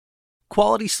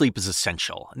Quality sleep is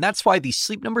essential, and that's why the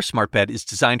Sleep Number Smart Bed is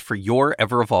designed for your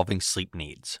ever-evolving sleep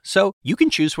needs. So you can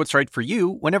choose what's right for you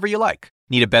whenever you like.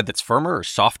 Need a bed that's firmer or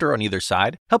softer on either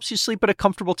side? Helps you sleep at a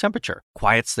comfortable temperature.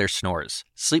 Quiets their snores.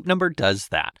 Sleep Number does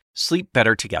that. Sleep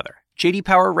better together. J.D.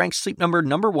 Power ranks Sleep Number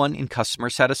 #1 in customer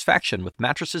satisfaction with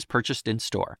mattresses purchased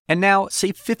in-store. And now,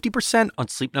 save 50% on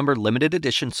Sleep Number limited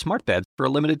edition smart beds for a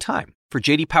limited time. For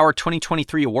J.D. Power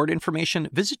 2023 award information,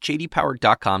 visit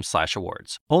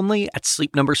jdpower.com/awards. Only at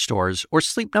Sleep Number stores or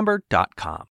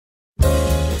sleepnumber.com.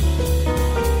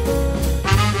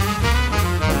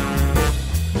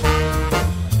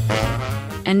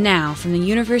 And now, from the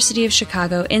University of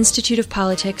Chicago Institute of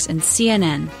Politics and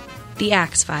CNN, The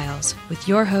Axe Files, with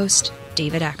your host,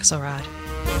 David Axelrod.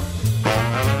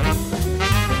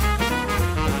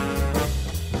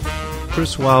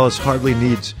 Chris Wallace hardly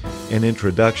needs an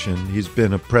introduction. He's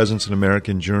been a presence in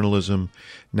American journalism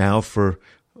now for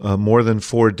more than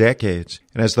 4 decades.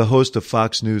 And as the host of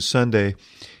Fox News Sunday,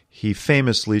 he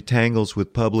famously tangles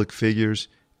with public figures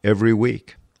every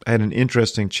week. I had an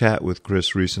interesting chat with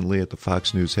Chris recently at the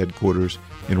Fox News headquarters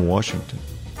in Washington.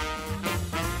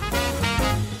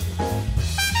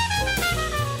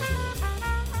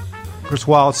 Chris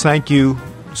Wallace, thank you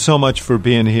so much for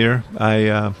being here.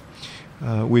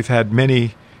 We've had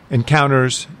many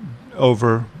encounters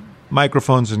over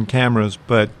microphones and cameras,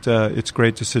 but it's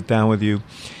great to sit down with you.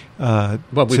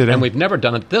 We've never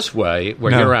done it this way,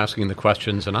 where you're asking the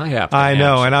questions and I have to answer.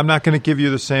 Know, and I'm not going to give you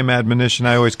the same admonition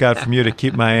I always got from you to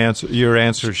keep your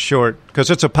answers short, because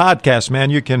it's a podcast,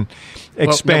 man. You can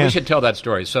expand. Well, we should tell that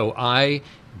story. So I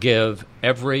give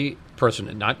every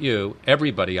person, not you,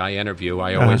 everybody I interview,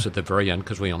 I always at the very end,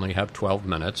 because we only have 12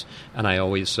 minutes, and I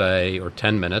always say, or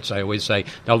 10 minutes, I always say,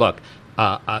 now look,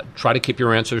 try to keep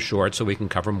your answers short so we can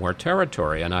cover more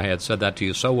territory. And I had said that to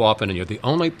you so often, and you're the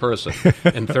only person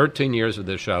in 13 years of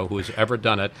this show who has ever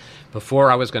done it. Before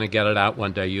I was going to get it out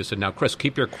one day, you said, now, Chris,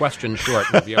 keep your questions short.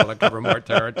 We'll be able to cover more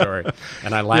territory.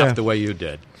 And I laughed the way you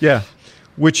did. Yeah,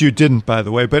 which you didn't, by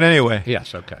the way. But anyway.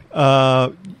 Yes, okay.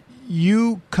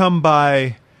 You come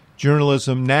by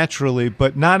journalism naturally,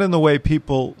 but not in the way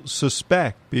people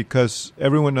suspect, because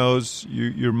everyone knows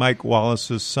you're Mike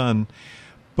Wallace's son.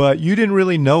 But you didn't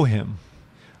really know him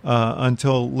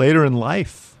until later in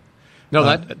life. No,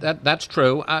 that's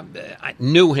true. I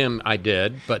knew him, I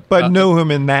did. But knew him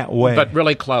in that way. But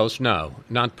really close, no.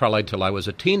 Not probably till I was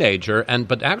a teenager.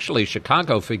 But actually,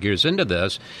 Chicago figures into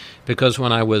this, because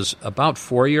when I was about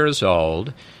 4 years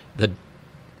old, the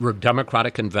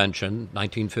Democratic Convention,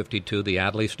 1952, the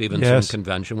Adlai-Stevenson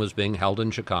Convention was being held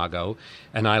in Chicago,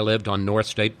 and I lived on North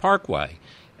State Parkway.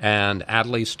 And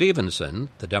Adlai Stevenson,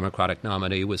 the Democratic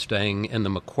nominee, was staying in the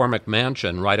McCormick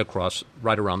Mansion right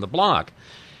around the block.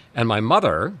 And my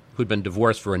mother, who'd been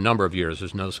divorced for a number of years,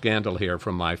 there's no scandal here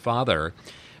from my father,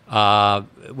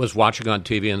 was watching on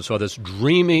TV and saw this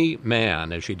dreamy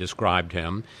man, as she described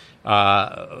him,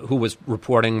 who was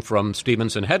reporting from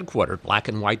Stevenson headquarters, black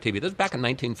and white TV. This was back in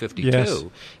 1952. Yes.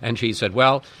 And she said,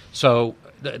 well, so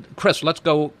Chris, let's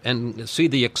go and see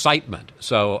the excitement.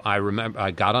 So I remember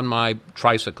I got on my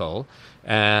tricycle,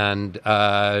 and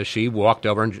she walked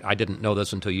over, and I didn't know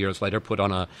this until years later, put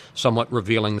on a somewhat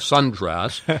revealing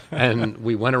sundress, and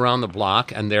we went around the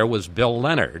block, and there was Bill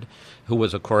Leonard, who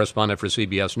was a correspondent for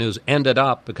CBS News, ended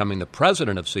up becoming the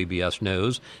president of CBS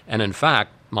News, and in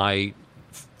fact, my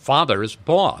father's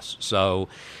boss. So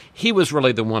he was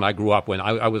really the one I grew up with.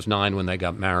 I was 9 when they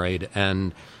got married,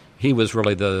 and he was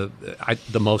really the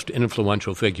most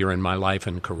influential figure in my life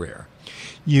and career.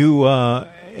 You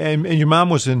and your mom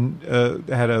was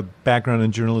had a background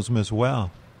in journalism as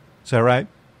well. Is that right?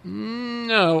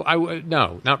 No,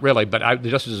 not really. But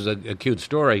just as a cute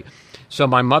story. So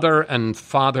my mother and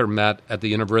father met at the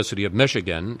University of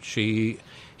Michigan. He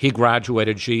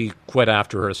graduated. She quit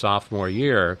after her sophomore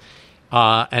year,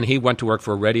 and he went to work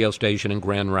for a radio station in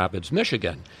Grand Rapids,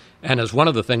 Michigan. And as one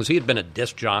of the things, he had been a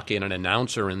disc jockey and an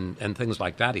announcer and things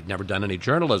like that. He'd never done any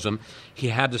journalism. He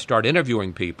had to start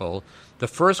interviewing people. The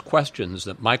first questions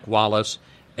that Mike Wallace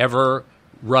ever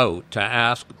wrote to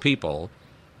ask people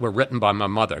were written by my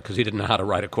mother, because he didn't know how to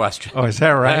write a question. Oh, is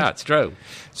that right? Yeah, it's true.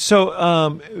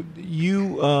 So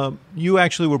you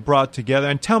actually were brought together.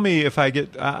 And tell me if I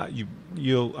get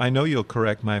I know you'll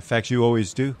correct my facts. You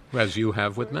always do, as you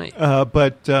have with me.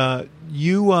 But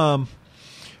you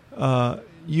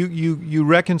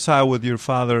reconcile with your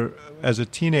father as a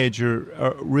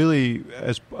teenager, really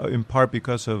in part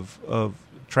because of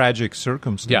tragic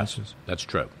circumstances. Yes, that's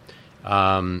true.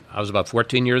 I was about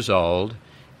 14 years old,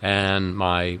 and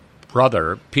my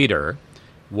brother, Peter,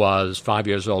 was 5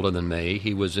 years older than me.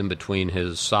 He was in between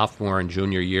his sophomore and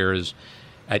junior years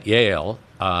at Yale.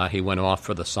 He went off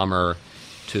for the summer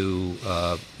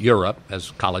to Europe,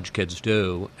 as college kids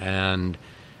do, and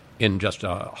in just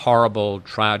a horrible,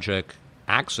 tragic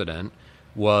accident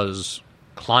was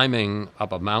climbing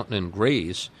up a mountain in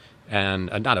Greece, and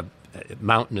not a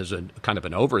mountain is a kind of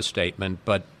an overstatement,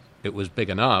 but it was big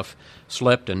enough,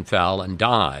 slipped and fell and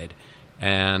died.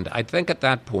 And I think at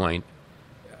that point,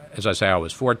 as I say, I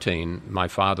was 14, my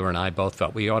father and I both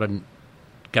felt we ought to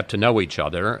get to know each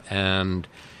other, and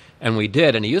we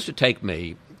did. And he used to take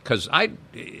me, because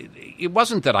it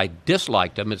wasn't that I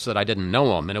disliked him, it's that I didn't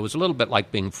know him. And it was a little bit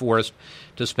like being forced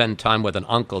to spend time with an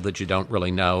uncle that you don't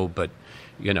really know, but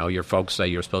your folks say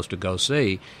you're supposed to go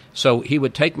see. So he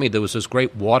would take me. There was this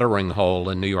great watering hole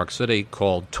in New York City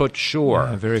called Toots Shore.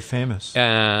 Yeah, very famous.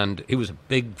 And he was a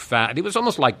big, fat, he was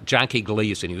almost like Jackie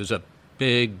Gleason. He was a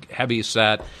big,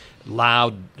 heavy-set,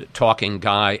 loud-talking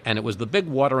guy, and it was the big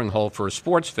watering hole for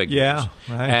sports figures. Yeah,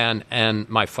 right. And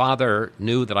my father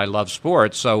knew that I loved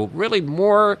sports, so really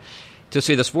more to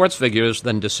see the sports figures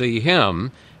than to see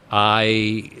him.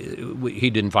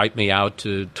 He'd invite me out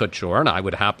to Toots Shore, and I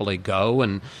would happily go.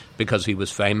 And because he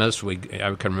was famous, I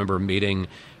can remember meeting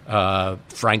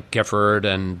Frank Gifford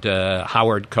and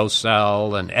Howard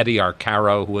Cosell and Eddie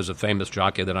Arcaro, who was a famous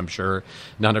jockey that I'm sure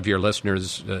none of your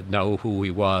listeners know who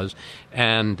he was.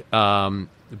 And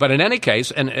but in any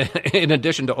case, and in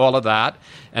addition to all of that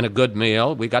and a good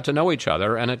meal, we got to know each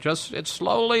other, and it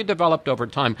slowly developed over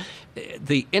time.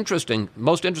 The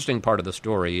most interesting part of the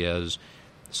story is,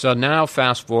 so now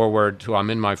fast forward to I'm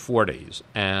in my 40s,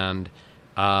 and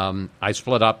I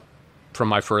split up from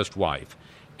my first wife.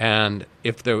 And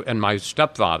my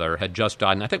stepfather had just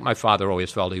died, and I think my father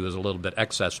always felt he was a little bit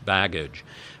excess baggage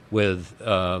with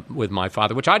my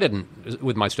father, which I didn't.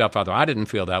 With my stepfather, I didn't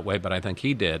feel that way, but I think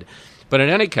he did. But in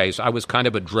any case, I was kind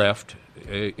of adrift,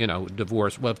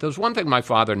 divorced. Well, if there was one thing my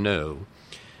father knew,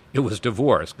 it was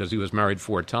divorce, because he was married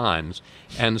 4 times.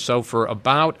 And so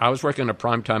I was working in a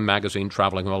primetime magazine,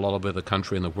 traveling all over the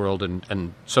country and the world,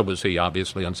 and so was he,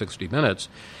 obviously, on 60 Minutes.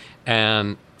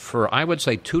 And for, I would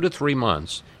say, 2 to 3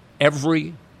 months,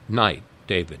 every night,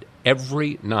 David,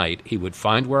 every night, he would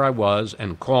find where I was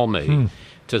and call me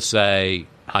to say,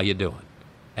 how you doing?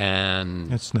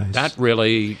 And that's nice. That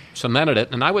really cemented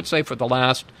it. And I would say for the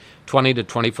last 20 to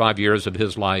 25 years of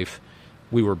his life,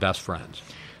 we were best friends.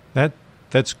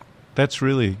 That's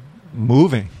really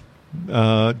moving.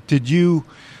 Did you?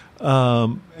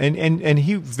 And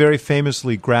he very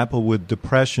famously grappled with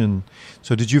depression.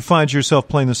 So did you find yourself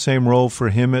playing the same role for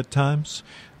him at times?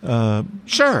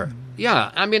 Sure.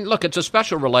 Yeah. I mean, look, it's a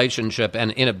special relationship,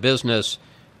 and in a business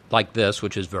like this,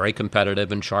 which is very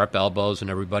competitive and sharp elbows, and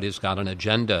everybody's got an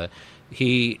agenda,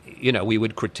 we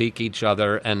would critique each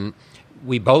other, and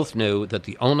we both knew that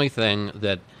the only thing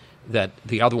that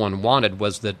the other one wanted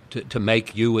was to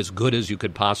make you as good as you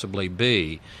could possibly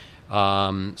be.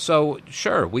 So,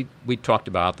 sure, we talked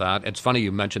about that. It's funny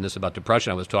you mentioned this about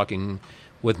depression. I was talking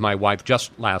with my wife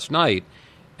just last night,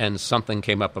 and something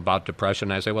came up about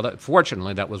depression. I say, well,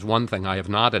 fortunately, that was one thing I have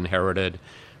not inherited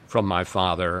from my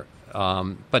father.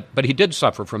 But he did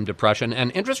suffer from depression.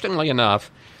 And interestingly enough,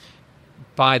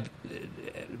 by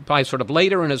sort of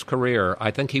later in his career, I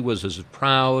think he was as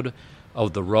proud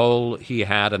of the role he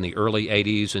had in the early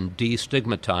 80s in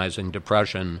destigmatizing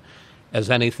depression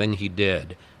as anything he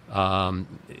did.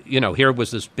 Here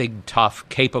was this big, tough,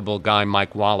 capable guy,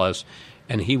 Mike Wallace,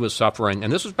 and he was suffering.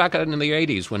 And this was back in the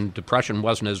 80s when depression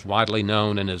wasn't as widely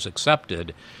known and as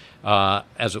accepted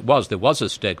as it was. There was a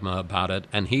stigma about it,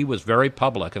 and he was very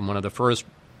public and one of the first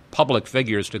public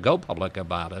figures to go public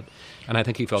about it. And I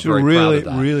think he felt very proud of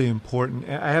that. Really important.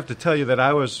 I have to tell you that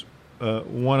I was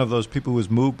one of those people who was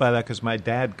moved by that because my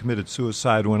dad committed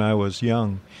suicide when I was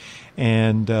young.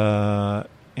 And I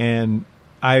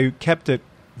kept it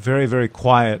very, very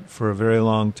quiet for a very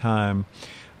long time.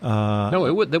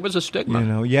 There was a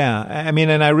stigma. Yeah. I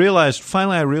mean, and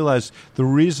finally I realized the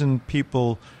reason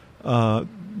people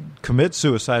commit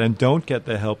suicide and don't get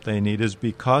the help they need is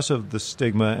because of the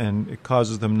stigma, and it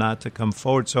causes them not to come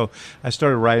forward. So I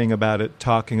started writing about it,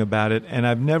 talking about it, and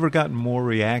I've never gotten more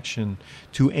reaction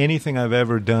to anything I've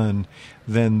ever done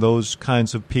than those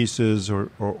kinds of pieces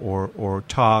or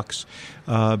talks,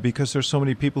 because there's so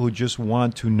many people who just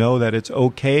want to know that it's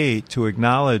okay to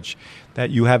acknowledge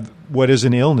that you have what is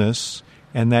an illness,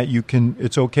 and that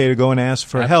it's okay to go and ask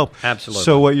for help. Absolutely.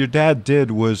 So what your dad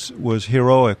did was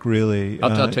heroic, really.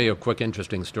 I'll tell you a quick,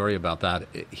 interesting story about that.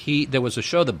 There was a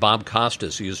show that Bob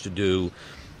Costas used to do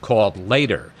called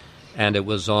Later, and it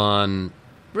was on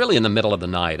really in the middle of the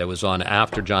night. It was on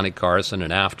after Johnny Carson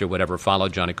and after whatever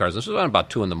followed Johnny Carson. This was on about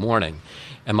 2 a.m,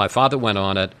 and my father went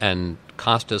on it, and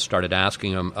Costas started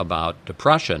asking him about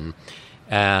depression.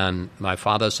 And my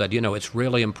father said, it's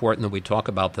really important that we talk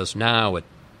about this now at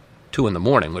 2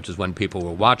 a.m, which is when people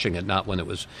were watching it, not when it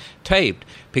was taped,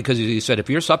 because he said, if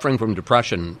you're suffering from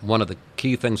depression, one of the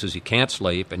key things is you can't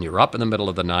sleep, and you're up in the middle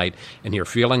of the night, and you're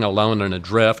feeling alone and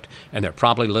adrift, and they're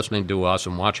probably listening to us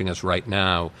and watching us right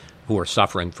now who are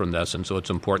suffering from this, and so it's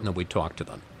important that we talk to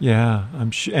them. Yeah,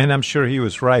 I'm sure he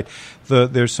was right.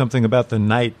 There's something about the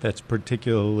night that's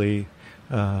particularly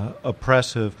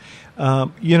oppressive.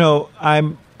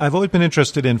 I've always been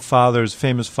interested in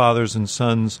famous fathers and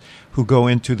sons who go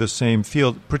into the same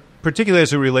field, particularly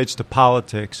as it relates to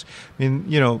politics. I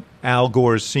mean, Al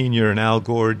Gore Sr. and Al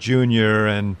Gore Jr.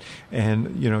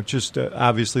 and just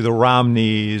obviously the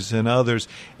Romneys and others.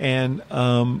 And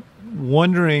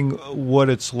wondering what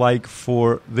it's like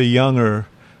for the younger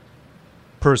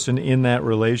person in that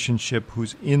relationship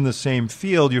who's in the same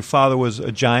field. Your father was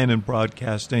a giant in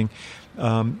broadcasting.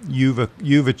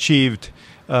 You've achieved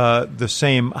the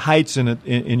same heights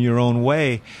in your own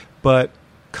way, but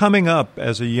coming up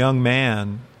as a young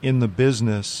man in the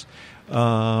business,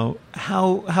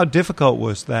 how difficult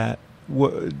was that?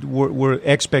 Were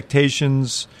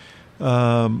expectations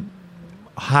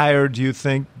higher, do you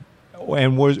think?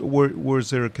 And was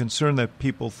there a concern that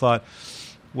people thought,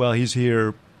 well, he's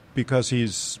here because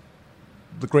he's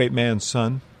the great man's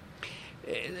son?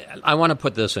 I want to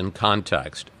put this in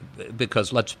context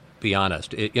because let's be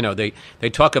honest. They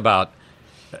talk about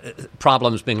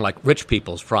problems being like rich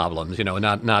people's problems,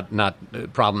 not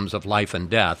problems of life and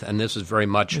death. And this is very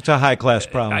much it's a high class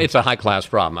problem. It's a high class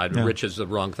problem. Yeah. Rich is the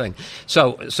wrong thing.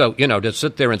 So to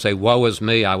sit there and say, "Woe is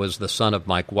me! I was the son of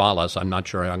Mike Wallace." I'm not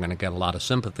sure I'm going to get a lot of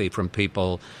sympathy from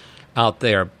people out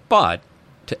there. But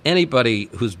to anybody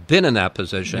who's been in that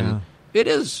position, it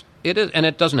is, and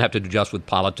it doesn't have to do just with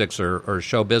politics or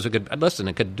showbiz.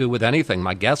 It could do with anything.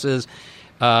 My guess is,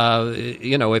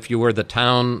 if you were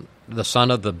the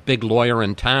son of the big lawyer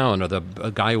in town or the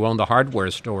guy who owned the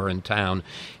hardware store in town,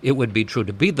 it would be true.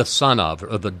 To be the son of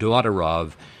or the daughter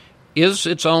of is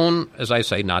its own, as I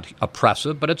say, not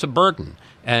oppressive, but it's a burden.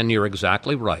 And you're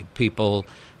exactly right. People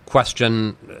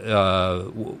question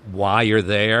why you're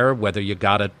there, whether you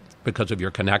got it because of your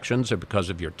connections or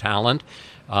because of your talent.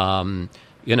 I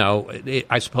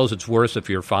suppose it's worse if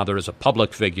your father is a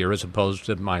public figure as opposed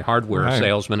to my hardware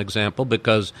salesman example,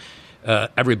 because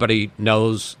everybody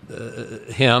knows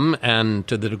him, and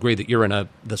to the degree that you're in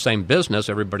the same business,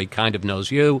 everybody kind of knows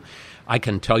you. I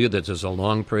can tell you that there's a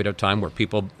long period of time where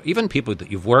even people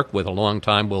that you've worked with a long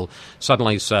time, will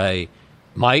suddenly say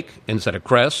Mike instead of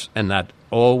Chris, and that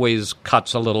always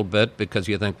cuts a little bit because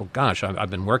you think, well, gosh, I've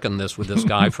been working with this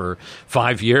guy for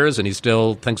 5 years, and he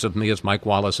still thinks of me as Mike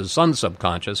Wallace's son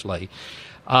subconsciously.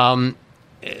 But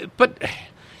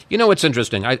it's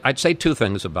interesting. I'd say two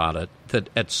things about it. That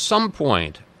at some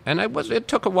point, and it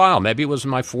took a while, maybe it was in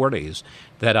my 40s,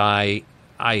 that I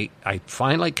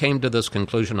finally came to this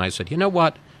conclusion. I said, you know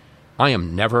what? I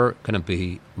am never going to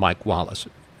be Mike Wallace.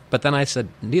 But then I said,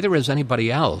 neither is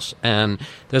anybody else. And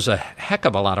there's a heck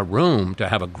of a lot of room to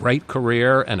have a great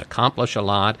career and accomplish a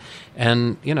lot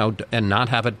and not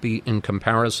have it be in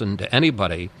comparison to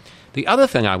anybody. The other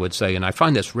thing I would say, and I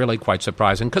find this really quite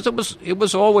surprising because it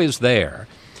was always there,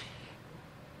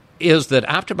 is that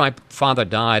after my father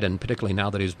died, and particularly now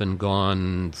that he's been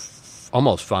gone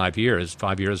almost 5 years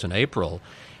in April,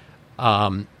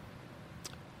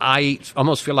 I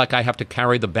almost feel like I have to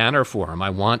carry the banner for him.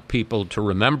 I want people to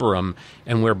remember him.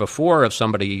 And where before, if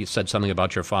somebody said something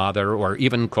about your father or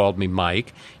even called me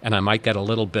Mike, and I might get a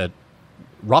little bit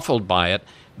ruffled by it,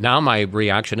 now my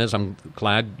reaction is, I'm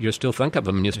glad you still think of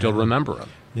him and you still remember him.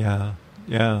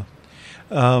 Yeah.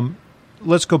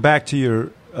 Let's go back to your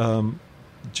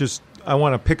I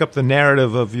want to pick up the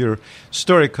narrative of your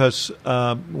story because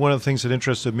one of the things that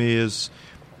interested me is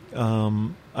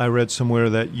I read somewhere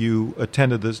that you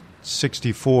attended the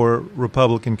 1964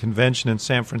 Republican convention in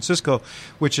San Francisco,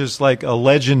 which is like a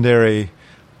legendary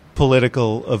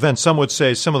political event. Some would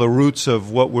say some of the roots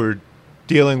of what we're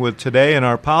dealing with today in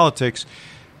our politics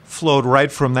flowed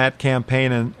right from that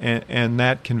campaign and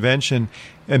that convention,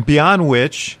 and beyond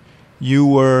which you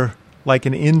were like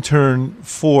an intern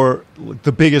for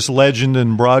the biggest legend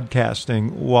in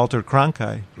broadcasting, Walter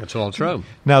Cronkite. That's all true.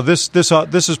 Now, this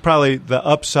is probably the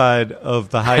upside of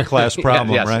the high-class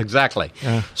problem, yes, right? Yes, exactly.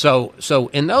 Yeah. So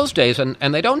in those days, and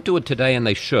they don't do it today, and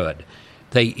they should,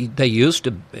 they used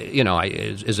to,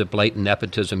 is it blatant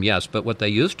nepotism? Yes, but what they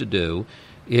used to do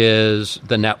is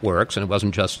the networks, and it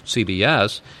wasn't just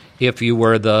CBS, if you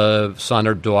were the son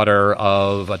or daughter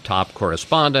of a top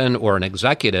correspondent or an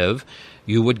executive,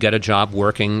 you would get a job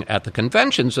working at the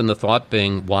conventions, and the thought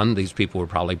being, one, these people were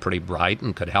probably pretty bright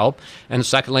and could help, and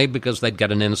secondly, because they'd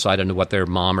get an insight into what their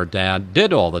mom or dad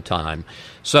did all the time.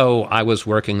 So I was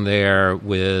working there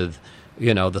with,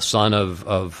 the son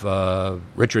of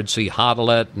Richard C.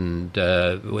 Hodelet and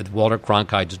with Walter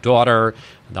Cronkite's daughter.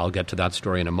 And I'll get to that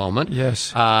story in a moment.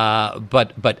 Yes.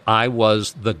 But I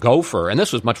was the gopher, and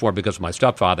this was much more because my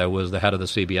stepfather was the head of the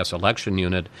CBS election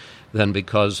unit than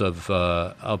because of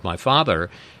my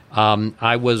father.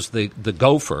 I was the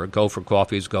gopher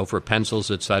coffees, gopher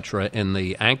pencils, etc., in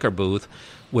the anchor booth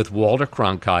with Walter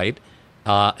Cronkite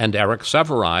and Eric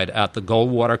Severide at the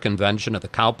Goldwater Convention at the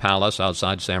Cow Palace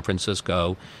outside San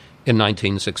Francisco in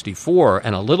 1964.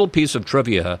 And a little piece of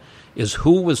trivia is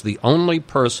who was the only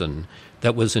person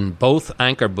that was in both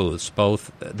anchor booths,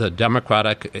 both the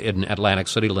Democratic in Atlantic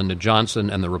City, Lyndon Johnson,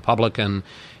 and the Republican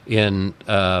in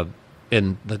the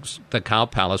Cow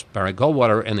Palace, Barry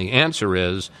Goldwater. And the answer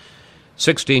is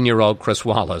 16-year-old Chris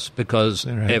Wallace, because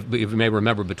if you may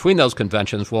remember, between those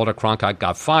conventions, Walter Cronkite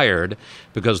got fired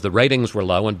because the ratings were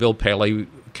low and Bill Paley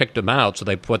kicked him out. So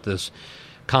they put this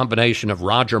combination of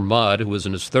Roger Mudd, who was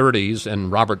in his 30s,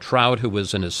 and Robert Trout, who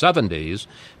was in his 70s,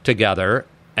 together.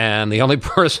 And the only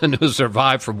person who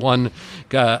survived from one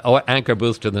anchor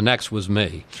booth to the next was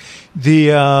me.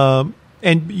 And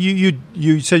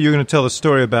you said you were going to tell the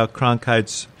story about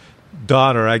Cronkite's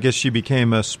daughter. I guess she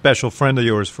became a special friend of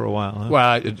yours for a while. Huh?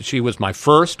 Well, she was my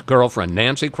first girlfriend,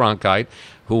 Nancy Cronkite,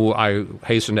 who I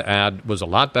hasten to add was a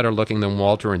lot better looking than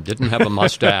Walter and didn't have a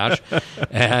mustache.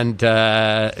 And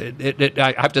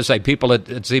I have to say, people at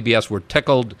CBS were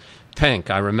tickled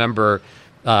pink. I remember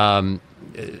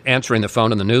answering the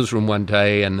phone in the newsroom one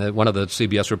day, and one of the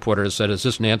CBS reporters said, "Is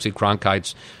this Nancy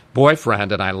Cronkite's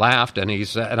boyfriend?" And I laughed, and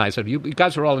I said, "You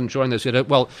guys are all enjoying this." He said,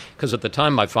 "Well, because at the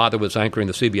time my father was anchoring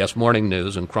the CBS Morning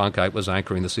News and Cronkite was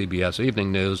anchoring the CBS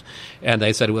Evening News, and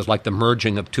they said it was like the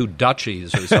merging of two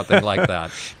duchies or something like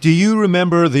that." Do you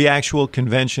remember the actual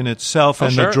convention itself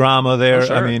and the drama there?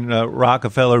 Sure. I mean,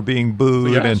 Rockefeller being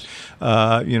booed, yes.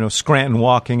 and Scranton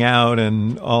walking out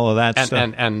and all of that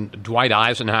stuff. And Dwight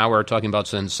Eisenhower talking about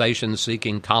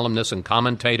sensation-seeking columnists and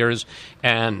commentators,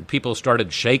 and people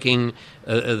started shaking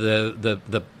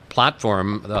the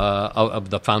platform of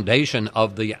the foundation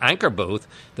of the anchor booth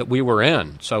that we were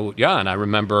in. So, yeah, and I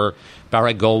remember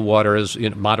Barry Goldwater's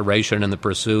moderation in the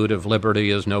pursuit of liberty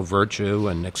is no virtue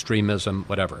and extremism,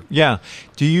 whatever. Yeah.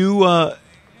 Do you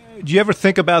ever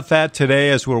think about that today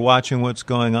as we're watching what's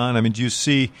going on? I mean, do you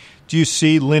see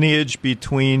lineage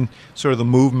between sort of the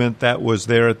movement that was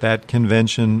there at that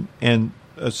convention and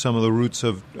some of the roots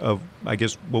of, I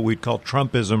guess, what we'd call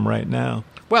Trumpism right now?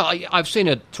 Well, I've seen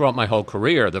it throughout my whole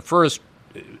career.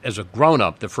 As a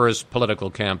grown-up, the first political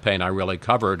campaign I really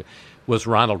covered was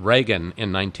Ronald Reagan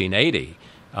in 1980.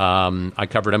 I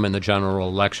covered him in the general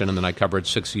election, and then I covered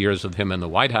 6 years of him in the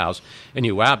White House. And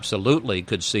you absolutely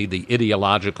could see the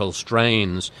ideological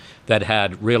strains that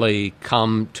had really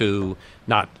come to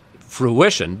not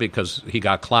fruition, because he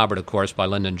got clobbered, of course, by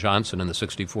Lyndon Johnson in the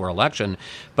 64 election,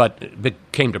 but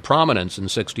came to prominence in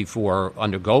 64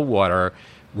 under Goldwater,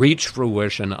 reached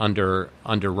fruition under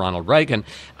Ronald Reagan.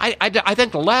 I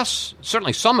think less,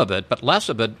 certainly some of it, but less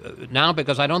of it now,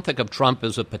 because I don't think of Trump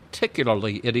as a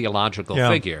particularly ideological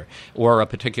figure or a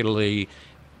particularly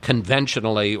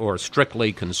conventionally or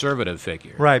strictly conservative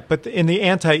figure. Right, but in the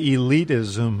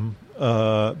anti-elitism,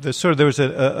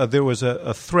 there was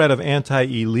a thread of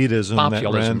anti-elitism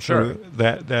Populism,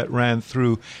 that ran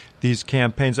through these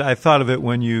campaigns. I thought of it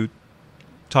when you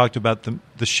talked about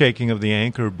the shaking of the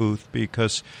anchor booth,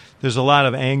 because there's a lot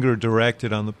of anger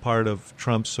directed on the part of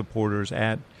Trump supporters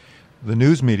at the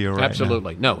news media right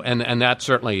Absolutely. now. No, and that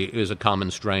certainly is a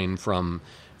common strain from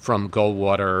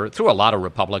Goldwater through a lot of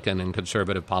Republican and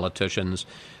conservative politicians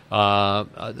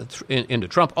into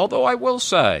Trump. Although I will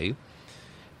say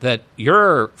that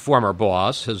your former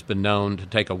boss has been known to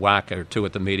take a whack or two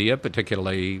at the media,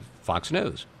 particularly Fox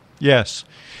News. Yes,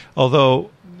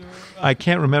 although I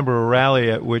can't remember a rally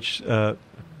at which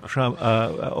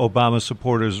Obama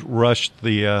supporters rushed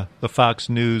the Fox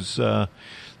News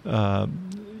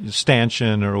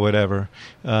stanchion or whatever.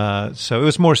 So it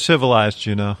was more civilized,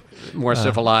 More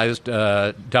civilized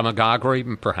demagoguery,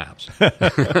 perhaps.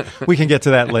 We can get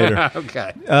to that later.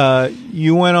 Okay.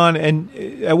 You went on, and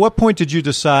at what point did you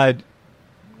decide,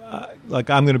 I'm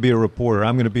going to be a reporter,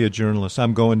 I'm going to be a journalist,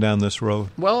 I'm going down this road?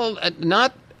 Well,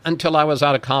 not until I was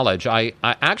out of college. I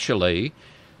actually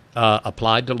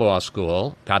applied to law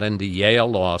school, got into Yale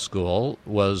Law School,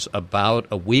 was about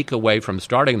a week away from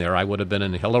starting there. I would have been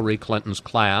in Hillary Clinton's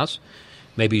class.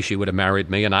 Maybe she would have married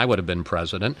me and I would have been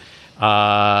president.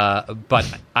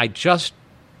 But I just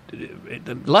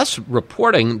less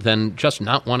reporting than just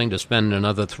not wanting to spend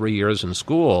another 3 years in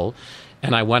school.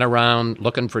 And I went around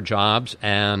looking for jobs,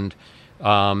 and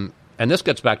this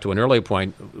gets back to an earlier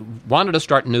point, wanted to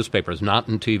start in newspapers, not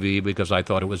in TV, because I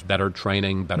thought it was better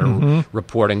training, better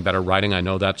reporting, better writing. I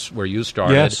know that's where you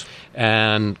started. Yes.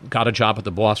 And got a job at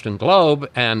the Boston Globe,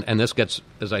 and this gets,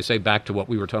 as I say, back to what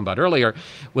we were talking about earlier,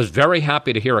 was very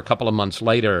happy to hear a couple of months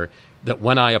later that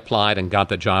when I applied and got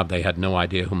the job, they had no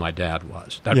idea who my dad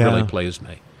was. That really pleased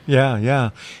me.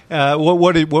 Yeah. What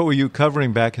were you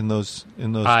covering back in those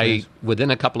days?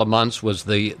 Within a couple of months was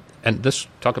and this,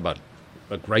 talk about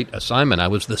a great assignment. I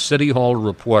was the City Hall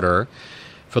reporter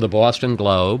for the Boston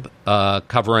Globe,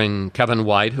 covering Kevin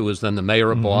White, who was then the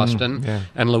mayor of Boston,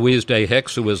 and Louise Day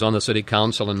Hicks, who was on the city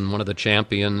council and one of the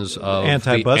champions of the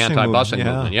anti-busing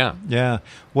movement. Yeah.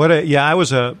 I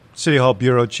was a City Hall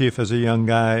bureau chief as a young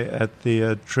guy at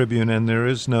the Tribune, and there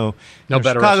is no better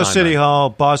Chicago assignment. City Hall,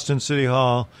 Boston City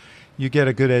Hall. You get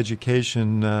a good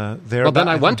education there. Well, then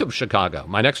I went to Chicago.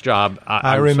 My next job,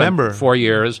 I remember, spent 4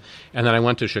 years, and then I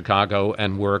went to Chicago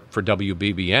and worked for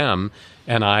WBBM,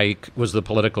 and I was the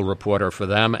political reporter for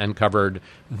them and covered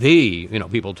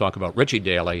people talk about Richie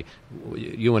Daley.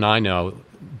 You and I know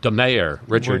the mayor,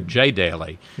 Richard J.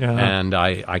 Daley, and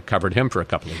I covered him for a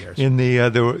couple of years. In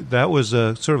that was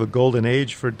sort of a golden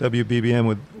age for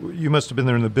WBBM. You must have been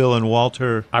there in the Bill and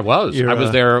Walter. I was. Era. I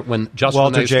was there when they started.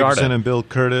 Walter Jacobson and Bill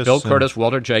Curtis.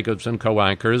 Walter Jacobson,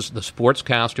 co-anchors. The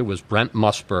sportscaster was Brent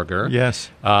Musburger. Yes.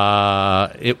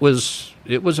 It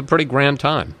was a pretty grand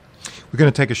time. We're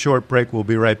going to take a short break. We'll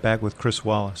be right back with Chris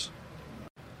Wallace.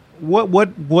 What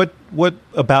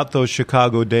about those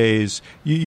Chicago days?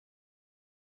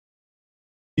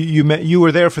 You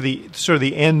were there for the sort of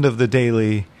the end of the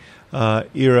Daley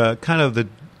era, kind of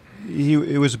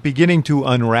it was beginning to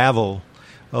unravel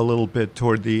a little bit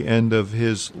toward the end of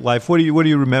his life. What do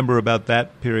you remember about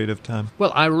that period of time?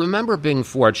 Well, I remember being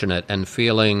fortunate and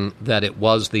feeling that it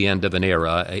was the end of an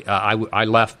era. I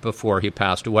left before he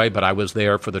passed away, but I was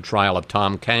there for the trial of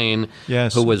Tom Kaine,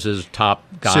 who was his top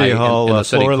guy in the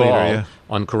City Hall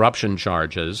on corruption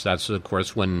charges. That's, of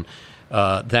course, when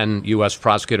then U.S.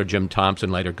 Prosecutor Jim Thompson,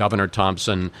 later Governor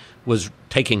Thompson, was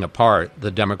taking apart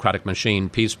the Democratic machine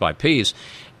piece by piece.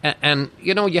 And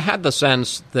you had the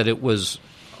sense that it was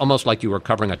almost like you were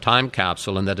covering a time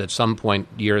capsule, and that at some point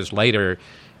years later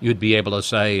you'd be able to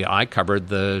say, I covered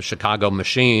the Chicago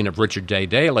machine of Richard J.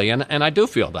 Daley. And I do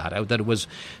feel that it was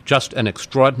just an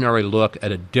extraordinary look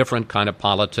at a different kind of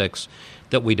politics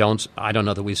that I don't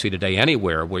know that we see today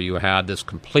anywhere, where you had this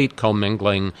complete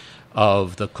commingling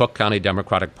of the Cook County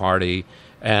Democratic Party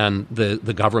and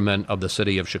the government of the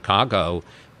city of Chicago,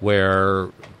 where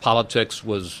politics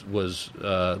was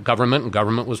government and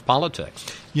government was politics.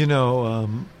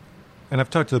 And I've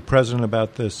talked to the president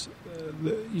about this.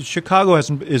 Chicago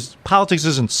politics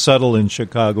isn't subtle in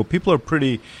Chicago. People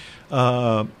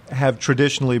are have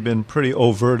traditionally been pretty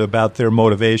overt about their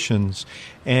motivations,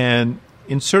 and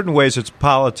in certain ways, it's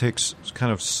politics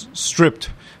kind of stripped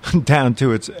down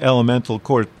to its elemental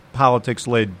core. Politics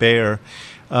laid bare,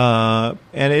 and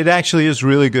it actually is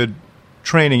really good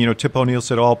training. Tip O'Neill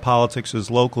said all politics is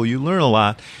local. You learn a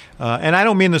lot, and I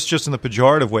don't mean this just in the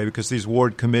pejorative way, because these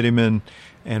ward committeemen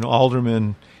and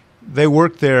aldermen, they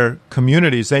worked their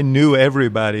communities. They knew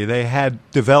everybody. They had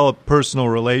developed personal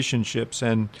relationships,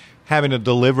 and having to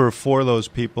deliver for those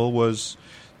people was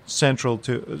central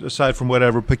to, aside from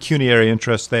whatever pecuniary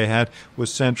interest they had,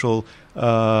 was central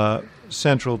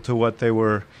to what they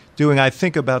were doing. I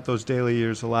think about those Daley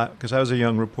years a lot, because I was a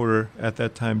young reporter at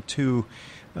that time too.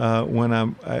 When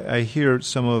I hear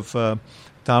some of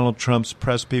Donald Trump's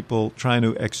press people trying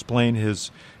to explain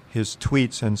his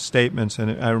tweets and statements,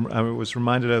 and I was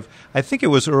reminded of, I think it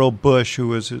was Earl Bush, who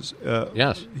was his.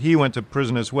 Yes, he went to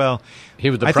prison as well. He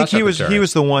was the press secretary. He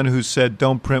was the one who said,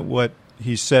 "Don't print what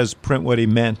he says, print what he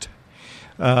meant,"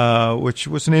 which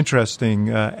was an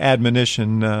interesting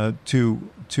admonition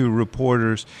to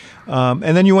reporters.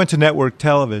 And then you went to network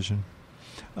television.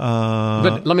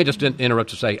 But let me just interrupt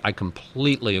to say I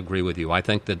completely agree with you. I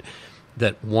think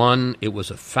that one, it was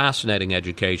a fascinating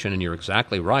education, and you're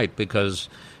exactly right, because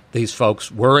these folks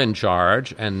were in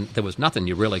charge, and there was nothing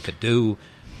you really could do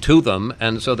to them,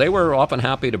 and so they were often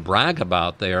happy to brag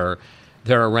about their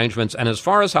arrangements. And as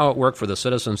far as how it worked for the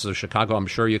citizens of Chicago, I'm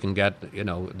sure you can get,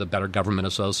 the Better Government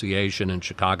Association in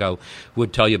Chicago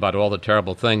would tell you about all the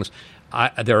terrible things.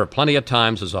 There are plenty of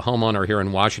times as a homeowner here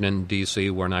in Washington, D.C.,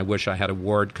 when I wish I had a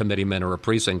ward committeeman or a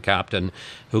precinct captain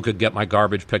who could get my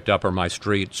garbage picked up or my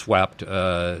street swept,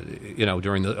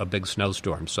 during a big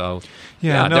snowstorm. So,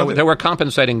 there were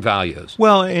compensating values.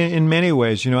 Well, in many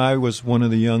ways, I was one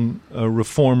of the young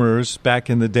reformers back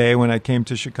in the day when I came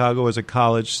to Chicago as a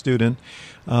college student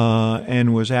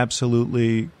and was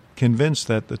absolutely convinced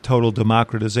that the total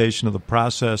democratization of the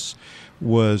process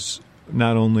was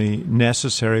not only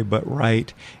necessary but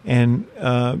right. And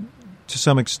to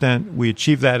some extent, we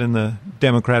achieved that in the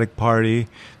Democratic Party,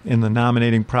 in the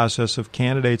nominating process of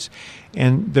candidates.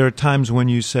 And there are times when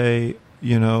you say,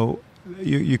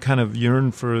 you kind of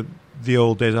yearn for the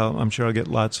old days. I'm sure I'll get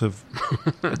lots of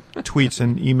tweets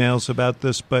and emails about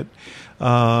this. But,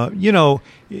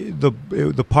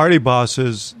 the party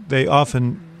bosses, they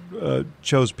often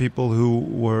chose people who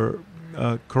were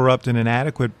corrupt and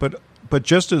inadequate,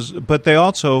 but they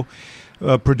also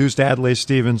produced Adlai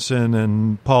Stevenson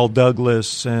and Paul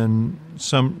Douglas and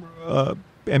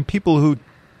and people who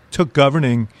took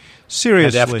governing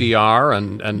seriously. And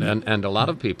FDR and a lot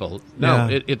of people.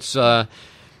 No,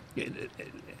 yeah.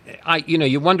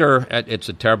 You wonder. It's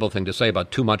a terrible thing to say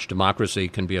about too much democracy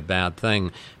can be a bad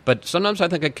thing, but sometimes I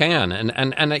think it can.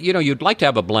 And you'd like to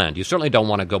have a blend. You certainly don't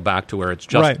want to go back to where it's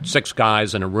just six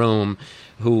guys in a room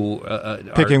who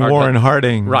picking Warren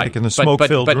Harding, right? In the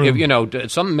smoke-filled room.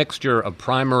 But some mixture of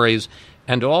primaries.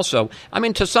 And also,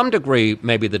 to some degree,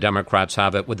 maybe the Democrats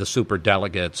have it with the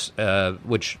superdelegates,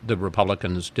 which the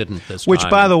Republicans didn't this time. Which,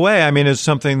 by the way, is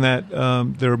something that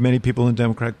there are many people in the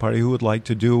Democratic Party who would like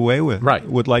to do away with. Right.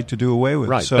 Would like to do away with.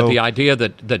 Right. So, but the idea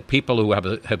that people who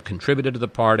have contributed to the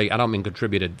party, I don't mean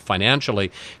contributed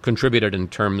financially, contributed in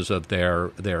terms of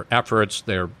their efforts,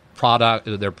 their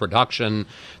product, their production,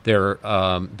 their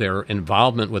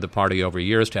involvement with the party over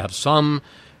years, to have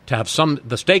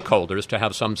the stakeholders to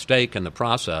have some stake in the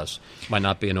process might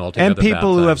not be an altogether bad thing. And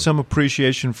people who have some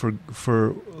appreciation for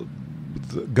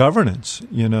the governance,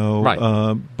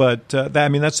 Right.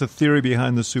 That's the theory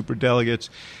behind the superdelegates.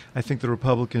 I think the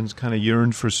Republicans kind of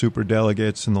yearned for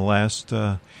superdelegates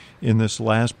in this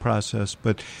last process.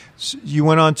 But you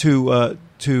went on to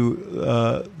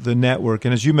the network,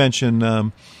 and as you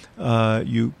mentioned,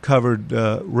 you covered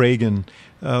Reagan.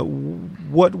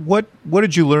 What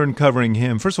did you learn covering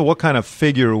him? First of all, what kind of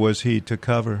figure was he to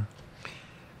cover?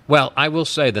 Well, I will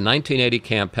say the 1980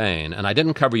 campaign, and I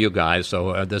didn't cover you guys,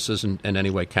 so this isn't in any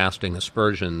way casting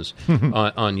aspersions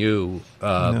on you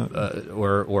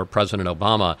or President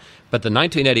Obama, but the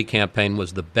 1980 campaign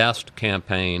was the best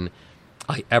campaign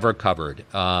I ever covered.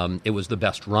 It was the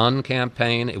best run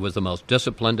campaign. It was the most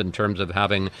disciplined in terms of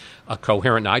having a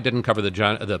coherent. I didn't cover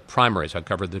the primaries. I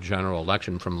covered the general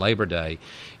election from Labor Day.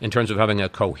 In terms of having a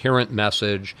coherent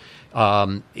message,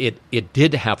 it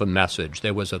did have a message.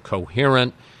 There was a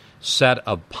coherent set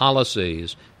of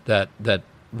policies that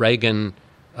Reagan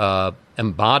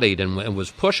embodied and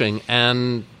was pushing,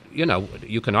 and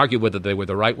you can argue whether they were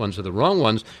the right ones or the wrong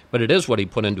ones, but it is what he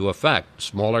put into effect.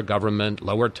 Smaller government,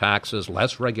 lower taxes,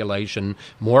 less regulation,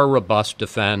 more robust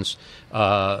defense,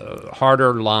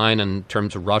 harder line in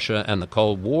terms of Russia and the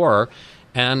Cold War,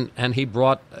 and he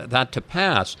brought that to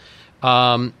pass.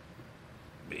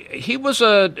 He was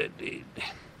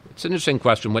it's an interesting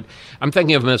question. I'm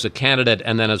thinking of him as a candidate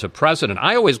and then as a president.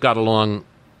 I always got along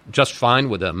just fine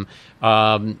with him.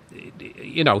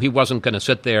 He wasn't going to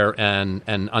sit there and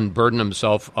unburden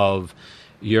himself of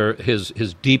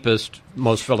his deepest,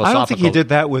 most philosophical. I don't think he did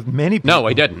that with many people. No,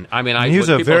 he didn't. He was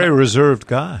a very reserved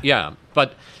guy. Yeah,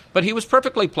 but he was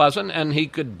perfectly pleasant, and he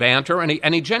could banter,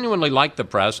 and he genuinely liked the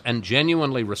press and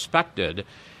genuinely respected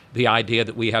the idea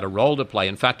that we had a role to play.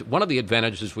 In fact, one of the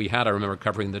advantages we had, I remember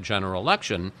covering the general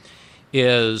election,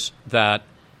 is that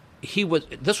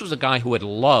this was a guy who had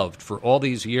loved for all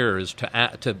these years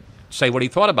to say what he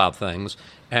thought about things,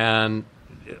 and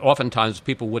oftentimes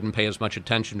people wouldn't pay as much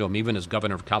attention to him, even as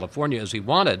governor of California, as he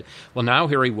wanted. Well, now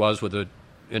here he was with a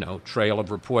trail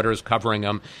of reporters covering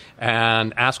him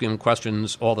and asking him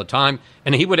questions all the time.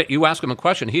 And you ask him a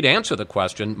question, he'd answer the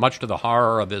question, much to the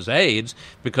horror of his aides,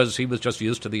 because he was just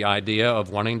used to the idea of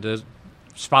wanting to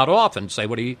spout off and say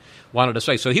what he wanted to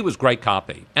say. So he was great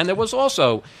copy. And there was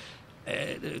also,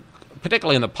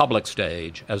 particularly in the public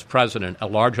stage, as president, a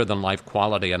larger-than-life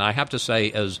quality. And I have to say,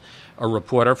 as a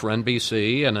reporter for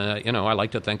NBC, and I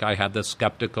like to think I had this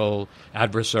skeptical,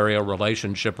 adversarial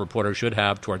relationship reporters should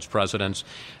have towards presidents.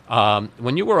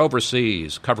 When you were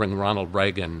overseas covering Ronald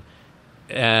Reagan,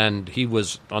 and he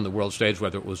was on the world stage,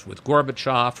 whether it was with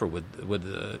Gorbachev or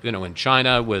with in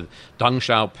China with Deng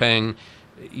Xiaoping,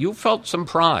 you felt some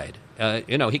pride.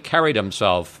 He carried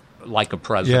himself like a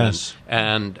president. Yes.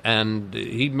 And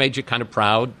he made you kind of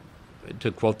proud,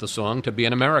 to quote the song, to be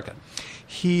an American.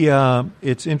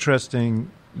 It's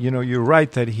interesting, you're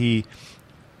right that he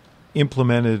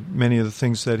implemented many of the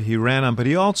things that he ran on, but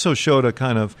he also showed a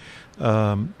kind of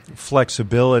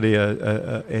flexibility,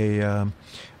 a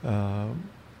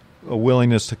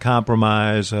willingness to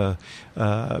compromise, an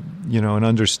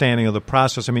understanding of the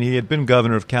process. I mean, he had been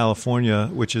governor of California,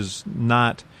 which is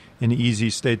not an easy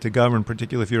state to govern,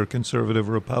 particularly if you're a conservative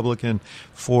Republican,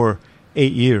 for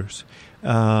 8 years.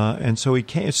 And so he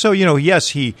came. So, yes,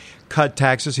 he cut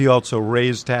taxes. He also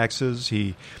raised taxes.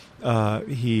 He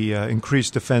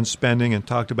increased defense spending and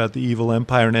talked about the evil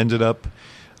empire and ended up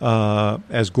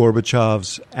as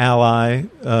Gorbachev's ally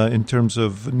in terms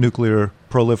of nuclear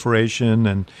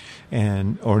proliferation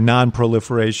or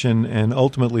non-proliferation, and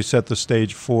ultimately set the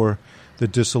stage for the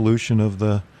dissolution of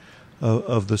the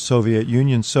Soviet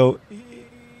Union. So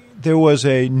there was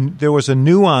a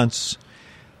nuance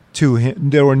to him.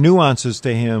 There were nuances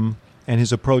to him and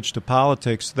his approach to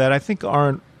politics that I think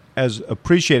aren't as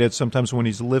appreciated sometimes when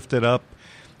he's lifted up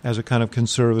as a kind of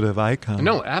conservative icon.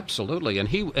 No, absolutely. And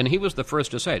he was the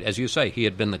first to say it. As you say, he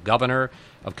had been the governor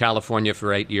of California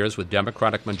for 8 years with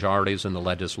Democratic majorities in the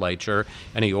legislature,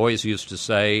 and he always used to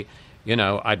say,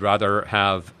 I'd rather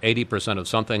have 80% of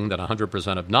something than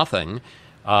 100% of nothing,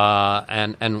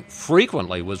 and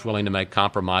frequently was willing to make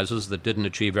compromises that didn't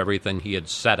achieve everything he had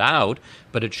set out,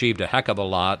 but achieved a heck of a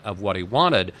lot of what he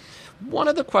wanted. One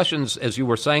of the questions, as you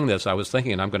were saying this, I was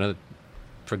thinking, and I'm going to,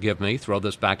 forgive me, throw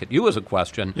this back at you as a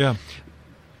question. Yeah.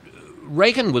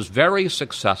 Reagan was very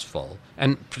successful,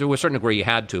 and to a certain degree he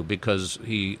had to, because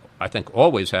he, I think,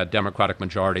 always had Democratic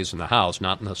majorities in the House,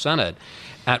 not in the Senate,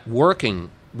 at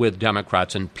working with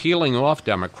Democrats and peeling off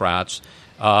Democrats,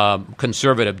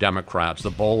 conservative Democrats, the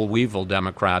boll-weevil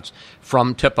Democrats,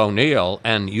 from Tip O'Neill,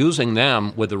 and using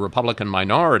them with the Republican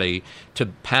minority to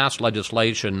pass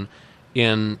legislation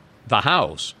in the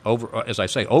House, over, as I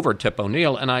say, over Tip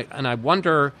O'Neill. And I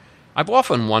wonder, I've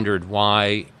often wondered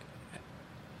why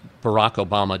Barack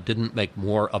Obama didn't make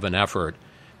more of an effort,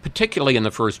 particularly in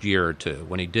the first year or two,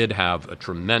 when he did have a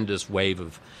tremendous wave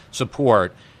of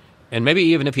support, and maybe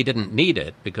even if he didn't need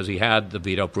it, because he had the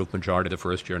veto-proof majority the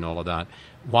first year and all of that,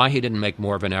 why he didn't make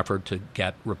more of an effort to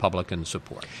get Republican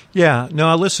support. Yeah.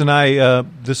 No, listen,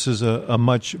 this is a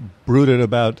much brooded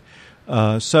about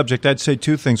subject. I'd say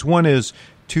two things. One is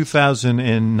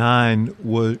 2009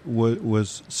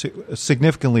 was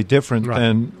significantly different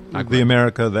than the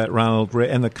America that Ronald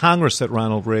Reagan and the Congress that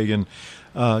Ronald Reagan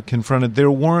confronted.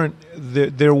 There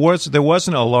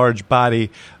wasn't a large body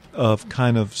of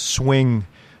kind of swing.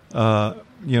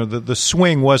 The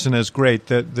swing wasn't as great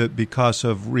that because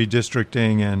of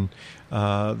redistricting and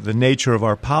the nature of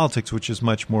our politics, which is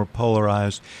much more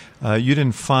polarized. You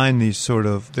didn't find these sort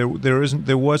of there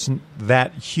wasn't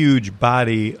that huge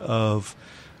body of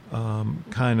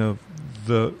kind of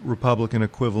the Republican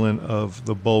equivalent of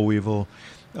the boll-weevil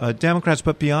Democrats.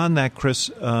 But beyond that, Chris,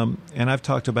 and I've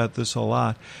talked about this a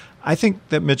lot, I think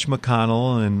that Mitch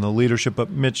McConnell and the leadership, but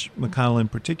Mitch McConnell in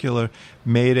particular,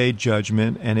 made a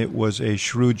judgment, and it was a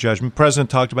shrewd judgment. The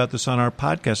President talked about this on our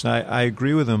podcast, and I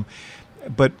agree with him.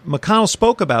 But McConnell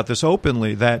spoke about this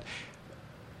openly, that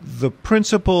the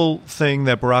principal thing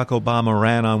that Barack Obama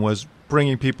ran on was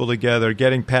bringing people together,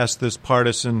 getting past this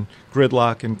partisan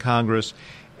gridlock in Congress.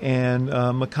 And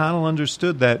McConnell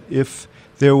understood that if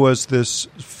there was this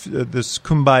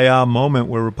kumbaya moment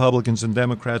where Republicans and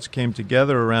Democrats came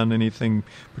together around anything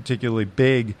particularly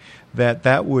big,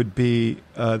 that would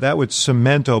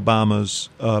cement Obama's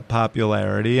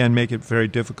popularity and make it very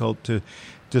difficult to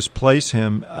displace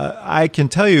him. I can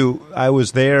tell you, I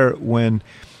was there when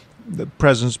the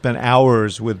president spent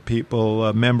hours with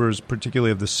people, members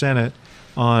particularly of the Senate,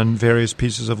 on various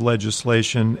pieces of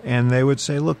legislation, and they would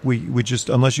say, look, we just,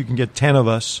 unless you can get 10 of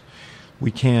us,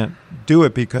 we can't do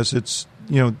it because it's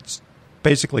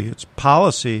basically it's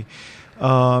policy.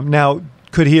 Now,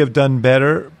 could he have done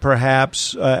better?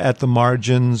 Perhaps at the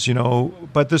margins,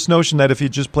 but this notion that if he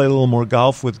just played a little more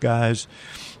golf with guys,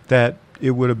 that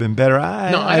it would have been better.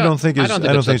 I don't think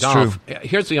it's true.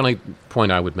 Here's the only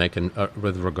point I would make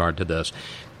with regard to this.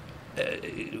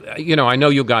 I know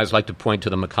you guys like to point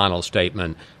to the McConnell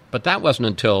statement, but that wasn't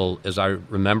until, as I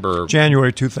remember,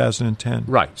 January 2010.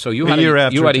 Right. So you had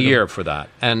a year for that.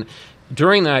 And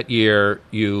during that year,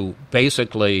 you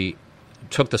basically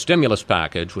took the stimulus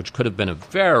package, which could have been a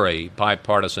very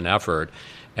bipartisan effort,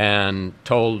 and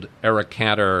told Eric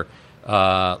Cantor,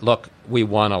 look, we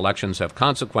won, elections have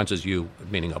consequences, you,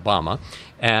 meaning Obama,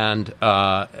 and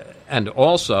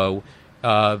also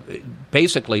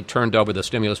basically turned over the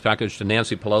stimulus package to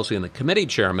Nancy Pelosi and the committee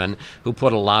chairman, who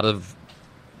put a lot of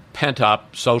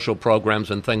pent-up social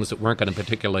programs and things that weren't going to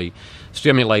particularly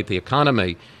stimulate the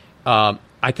economy.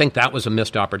 I think that was a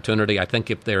missed opportunity. I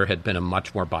think if there had been a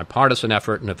much more bipartisan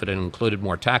effort and if it had included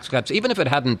more tax cuts, even if it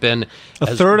hadn't been...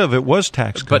 A third of it was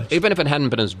tax cuts. But even if it hadn't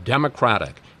been as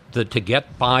democratic, to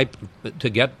get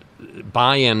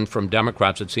buy-in from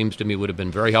Democrats, it seems to me, would have been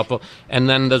very helpful. And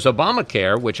then there's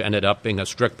Obamacare, which ended up being a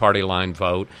strict party line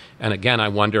vote. And again, I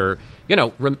wonder, I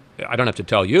don't have to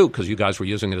tell you because you guys were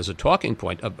using it as a talking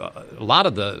point. A lot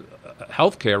of the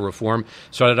health care reform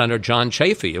started under John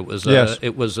Chafee.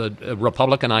 It was a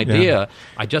Republican idea. Yeah.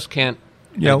 I just can't.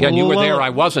 Yeah, again, you were there, I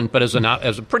wasn't, but as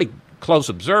a pretty close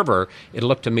observer, it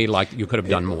looked to me like you could have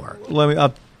done more.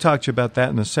 I'll talk to you about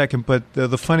that in a second, but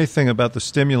the funny thing about the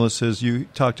stimulus is you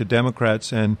talk to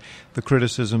Democrats, and the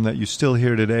criticism that you still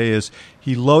hear today is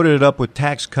he loaded it up with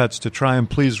tax cuts to try and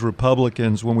please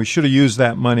Republicans when we should have used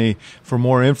that money for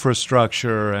more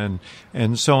infrastructure and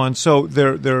so on. So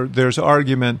there's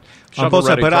argument on both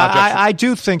sides, but I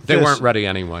do think they weren't ready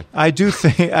anyway. I do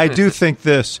think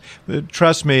this.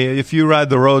 Trust me, if you ride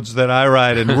the roads that I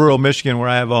ride in rural Michigan, where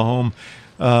I have a home,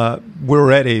 we're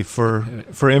ready for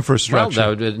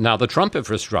infrastructure. Well, now the Trump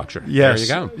infrastructure. Yes,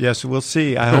 there you go. Yes, we'll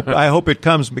see. I hope it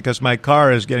comes because my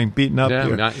car is getting beaten up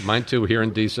here. Yeah, mine too here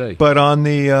in D.C. But on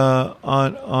the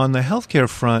on the healthcare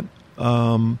front,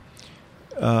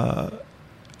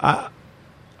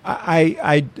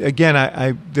 I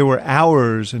there were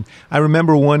hours, and I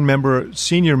remember one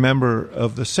senior member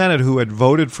of the Senate who had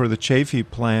voted for the Chafee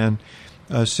plan,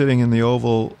 sitting in the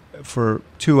Oval for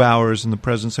 2 hours, and the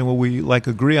president saying, "Well, we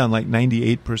agree on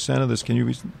 98% of this.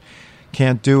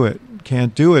 Can't do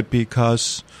it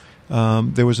because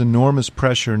there was enormous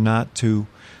pressure not to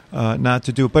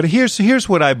do it." But here's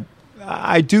what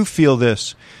I do feel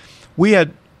this: we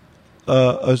had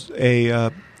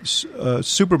a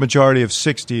supermajority of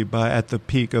 60 at the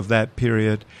peak of that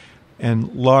period,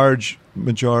 and large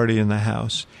majority in the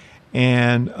House,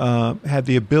 and had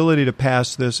the ability to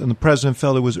pass this. And the president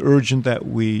felt it was urgent that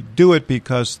we do it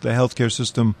because the healthcare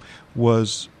system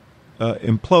was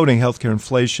imploding, healthcare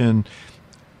inflation,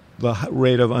 the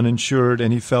rate of uninsured,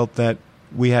 and he felt that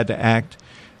we had to act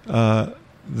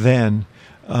then.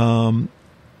 And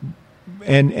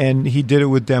he did it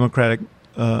with Democratic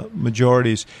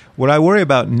majorities. What I worry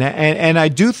about now, and I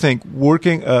do think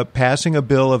passing a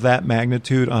bill of that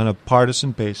magnitude on a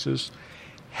partisan basis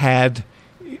had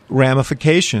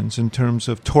ramifications in terms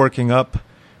of torquing up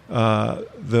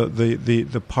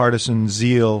the partisan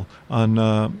zeal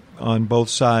on both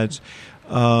sides.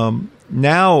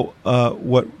 Now,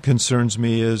 what concerns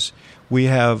me is we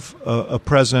have a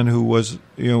president who was,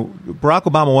 Barack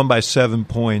Obama won by 7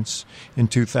 points in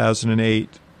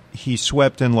 2008. He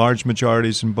swept in large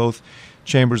majorities in both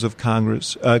chambers of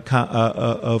Congress.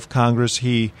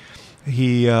 He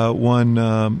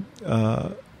won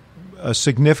a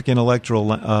significant electoral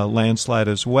landslide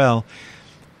as well,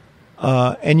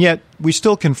 and yet we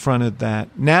still confronted that.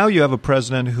 Now you have a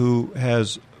president who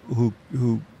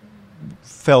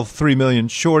fell 3 million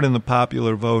short in the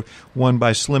popular vote, won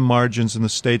by slim margins in the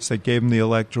states that gave him the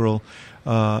electoral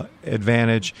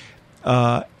advantage.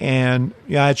 And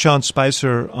I had Sean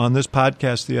Spicer on this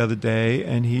podcast the other day,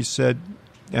 and he said,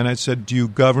 and I said, "Do you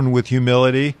govern with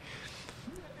humility?"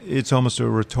 It's almost a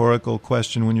rhetorical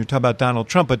question when you're talking about Donald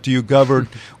Trump, but do you govern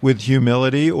with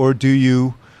humility, or do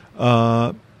you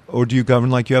govern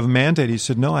like you have a mandate? He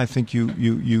said, "No, I think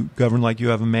you govern like you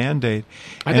have a mandate."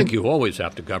 I think you always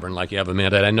have to govern like you have a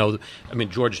mandate. I mean,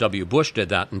 George W. Bush did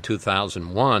that in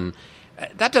 2001.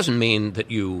 That doesn't mean that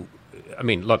you. I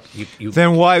mean, look.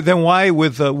 Then why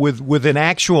with an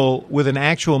actual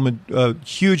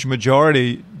huge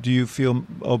majority do you feel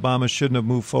Obama shouldn't have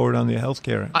moved forward on the health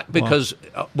care? Because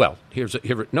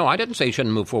no, I didn't say he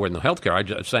shouldn't move forward in the health care. I'm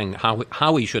just saying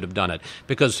how he should have done it.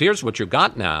 Because here's what you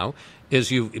got now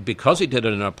is because he did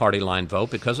it in a party line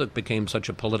vote, because it became such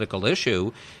a political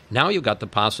issue. Now you got the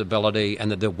possibility,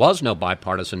 and that there was no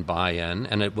bipartisan buy-in,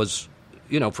 and it was.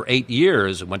 For 8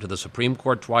 years, it went to the Supreme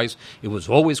Court twice. It was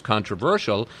always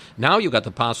controversial. Now you've got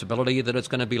the possibility that it's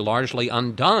going to be largely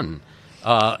undone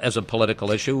as a political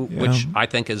issue, which I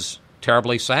think is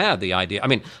terribly sad, the idea. I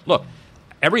mean, look,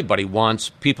 everybody wants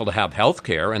people to have health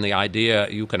care, and the idea,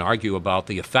 you can argue about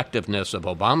the effectiveness of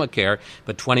Obamacare,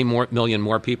 but 20 million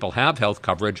more people have health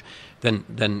coverage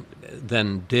than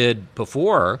did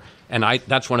before. And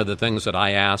that's one of the things that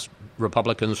I asked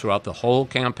Republicans throughout the whole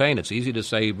campaign. It's easy to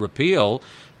say repeal,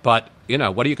 But,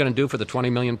 what are you going to do for the 20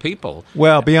 million people?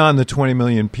 Well, beyond the 20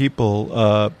 million people,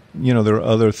 there are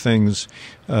other things.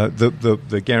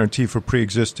 The guarantee for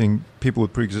pre-existing people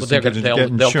with pre-existing conditions get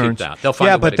insurance. They'll keep that. They'll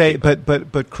find a way to keep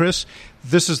it. But Chris,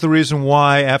 this is the reason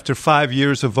why after 5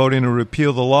 years of voting to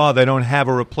repeal the law, they don't have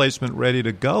a replacement ready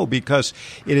to go, because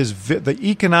it is the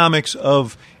economics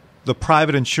of the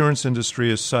private insurance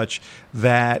industry is such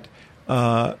that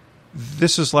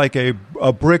this is like a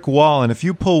brick wall, and if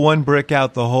you pull one brick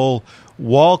out, the whole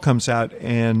wall comes out.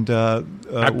 And I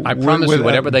promise you,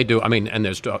 whatever they do,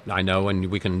 I know, and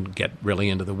we can get really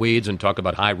into the weeds and talk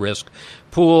about high risk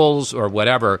pools or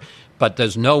whatever, but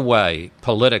there's no way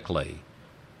politically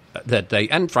that they,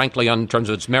 and frankly, in terms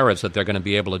of its merits, that they're going to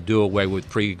be able to do away with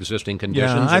pre-existing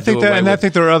conditions. Yeah, I think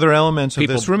there are other elements of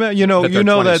this. Remember,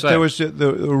 that there was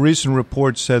the recent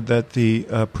report said that the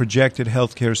projected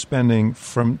healthcare spending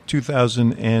from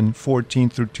 2014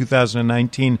 through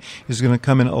 2019 is going to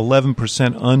come in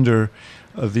 11% under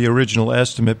the original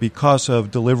estimate because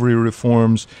of delivery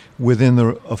reforms within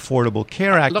the Affordable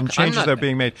Care Act and changes that are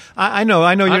being made. I know.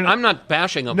 I'm not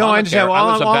bashing Obamacare. No, I understand. I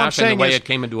was bashing the way it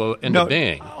came into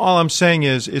being. All I'm saying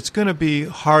is it's going to be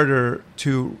harder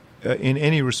to, in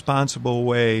any responsible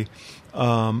way,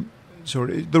 the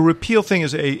repeal thing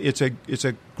is it's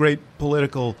a great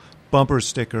political bumper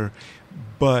sticker,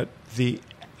 but the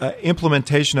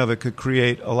implementation of it could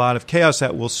create a lot of chaos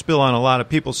that will spill on a lot of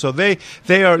people. So they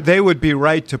would be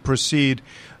right to proceed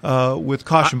with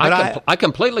caution. But I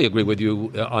completely agree with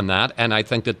you on that, and I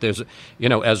think that there's,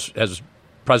 as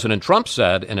President Trump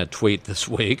said in a tweet this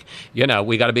week,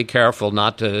 we got to be careful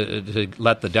not to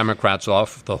let the Democrats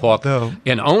off the hook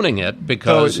in owning it,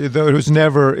 because though it was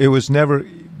never.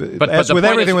 But as with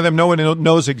everything with them, no one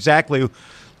knows exactly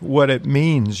what it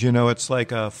means. It's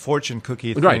like a fortune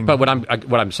cookie thing. Right, but what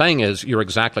I'm saying is you're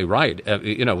exactly right.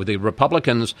 The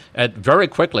Republicans, very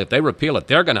quickly, if they repeal it,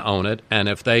 they're going to own it, and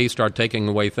if they start taking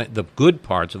away the good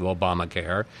parts of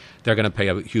Obamacare, they're going to pay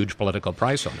a huge political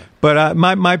price on it. But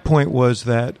my point was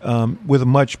that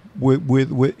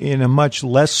in a much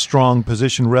less strong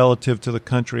position relative to the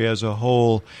country as a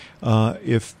whole,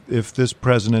 if this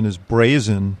president is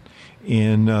brazen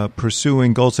in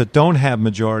pursuing goals that don't have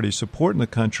majority support in the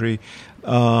country,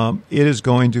 it is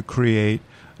going to create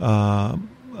a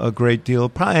great deal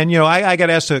of problem. And, I got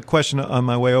asked a question on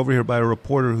my way over here by a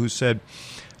reporter who said,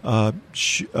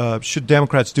 should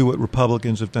Democrats do what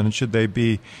Republicans have done, and should they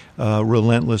be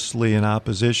relentlessly in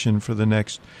opposition for the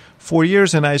next 4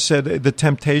 years? And I said the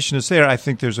temptation is there. I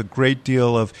think there's a great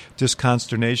deal of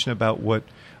disconsternation about what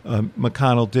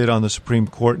McConnell did on the Supreme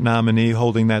Court nominee,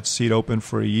 holding that seat open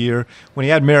for a year. When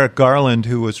he had Merrick Garland,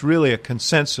 who was really a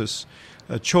consensus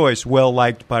choice,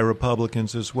 well-liked by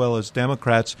Republicans as well as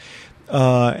Democrats,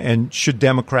 and should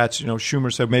Democrats,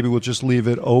 Schumer said, maybe we'll just leave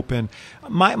it open.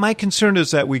 My concern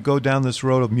is that we go down this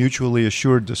road of mutually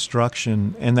assured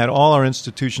destruction, and that all our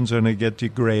institutions are going to get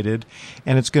degraded,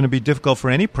 and it's going to be difficult for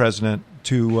any president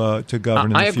to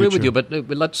govern in the future. I agree with you, but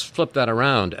let's flip that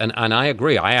around. And I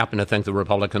agree. I happen to think the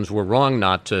Republicans were wrong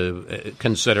not to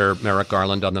consider Merrick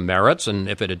Garland on the merits, and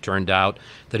if it had turned out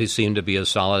that he seemed to be as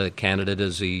solid a candidate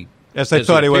as they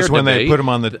thought he was when they put him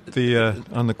on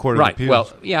the Court of Appeals.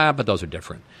 Well, yeah, but those are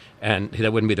different. And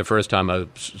that wouldn't be the first time a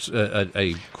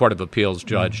Court of Appeals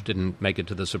judge didn't make it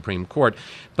to the Supreme Court.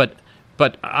 But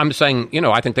I'm saying,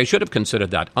 I think they should have considered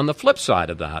that. On the flip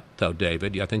side of that, though,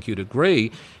 David, I think you'd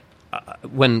agree,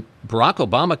 when Barack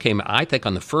Obama came, I think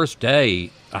on the first day,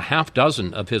 a half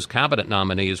dozen of his cabinet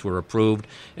nominees were approved,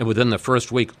 and within the first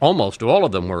week, almost all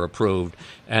of them were approved.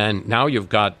 And now you've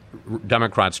got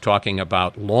Democrats talking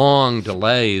about long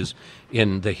delays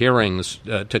in the hearings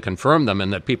to confirm them,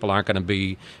 and that people aren't going to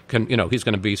be, he's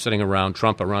going to be sitting around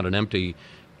Trump around an empty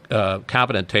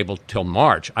cabinet table till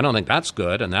March. I don't think that's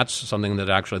good, and that's something that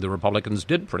actually the Republicans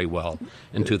did pretty well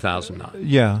in 2009.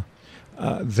 Yeah.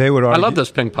 They would argue. I love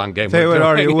this ping pong game. They would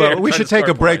argue. Well, we should take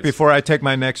a break before I take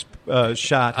my next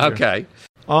shot here. Okay.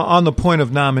 On the point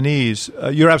of nominees,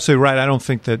 you're absolutely right. I don't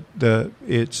think that the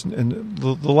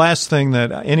last thing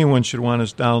that anyone should want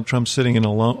is Donald Trump sitting in a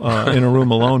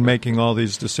room alone making all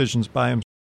these decisions by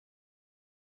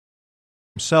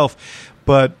himself.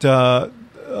 But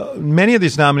many of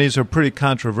these nominees are pretty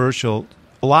controversial.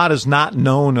 A lot is not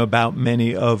known about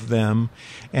many of them,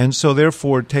 and so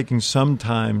therefore taking some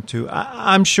time to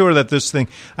I'm sure that this thing,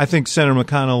 I think Senator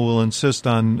McConnell will insist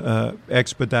on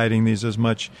expediting these as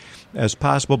much as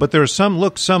possible. But there are some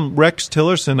Rex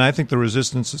Tillerson, I think the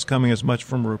resistance is coming as much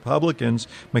from Republicans,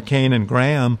 McCain and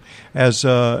Graham, as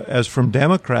from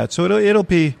Democrats. So it'll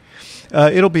be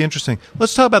interesting.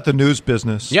 Let's talk about the news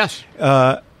business. Yes.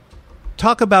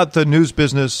 Talk about the news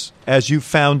business as you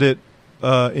found it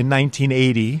in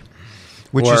 1980,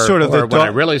 which or, is sort of or when I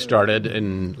really started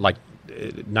in like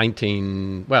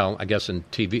 19, well, I guess in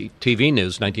TV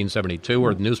news, 1972,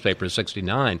 or newspapers,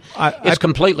 69. It's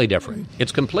completely different.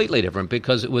 It's completely different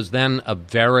because it was then a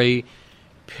very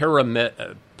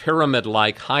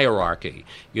pyramid-like hierarchy.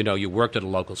 You know, you worked at a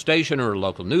local station or a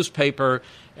local newspaper,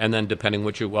 and then depending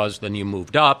which it was, then you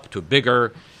moved up to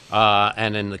bigger.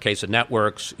 And in the case of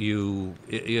networks,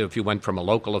 if you went from a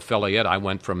local affiliate, I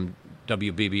went from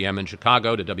WBBM in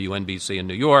Chicago to WNBC in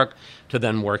New York to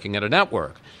then working at a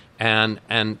network. And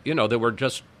you know, there were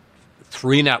just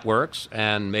 3 networks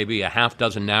and maybe a half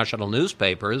dozen national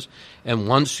newspapers. And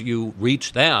once you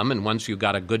reached them and once you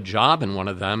got a good job in one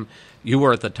of them, you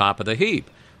were at the top of the heap.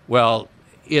 Well,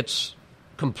 it's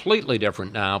completely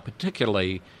different now,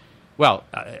 particularly, well,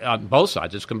 on both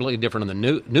sides. It's completely different on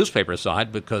the newspaper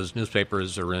side because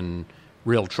newspapers are in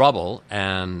real trouble,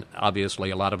 and obviously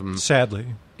a lot of them... Sadly.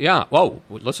 Yeah. Well,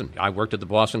 listen, I worked at the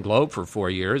Boston Globe for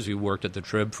 4 years. You worked at the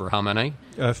Trib for how many?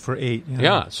 For 8.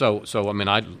 Yeah. So I mean,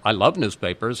 I love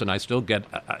newspapers, and I still get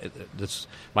this.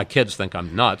 My kids think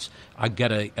I'm nuts. I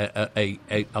get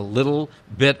a little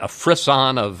bit, a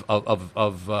frisson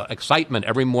of excitement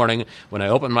every morning when I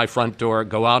open my front door,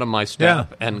 go out on my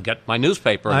step, and get my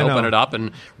newspaper and open it up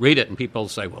and read it. And people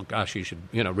say, "Well, gosh, you should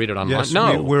read it online." Yes,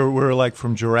 no, we're like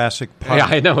from Jurassic Park. Yeah,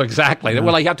 I know exactly. Yeah.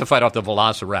 Well, you have to fight off the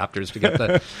velociraptors to get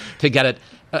to get it.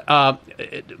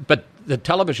 But the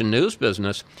television news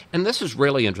business, and this is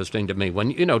really interesting to me.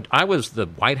 When I was the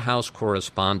White House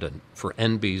correspondent for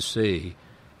NBC.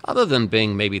 Other than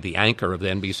being maybe the anchor of the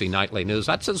NBC Nightly News,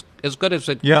 that's as good as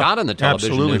it got in the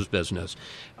television news business.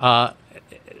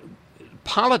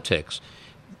 Politics,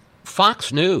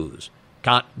 Fox News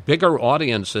got bigger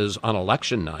audiences on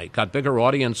election night, got bigger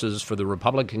audiences for the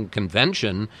Republican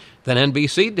convention than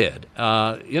NBC did.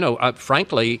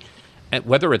 Frankly,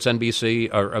 whether it's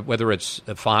NBC or whether it's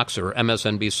Fox or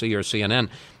MSNBC or CNN,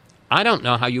 I don't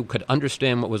know how you could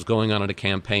understand what was going on in a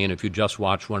campaign if you just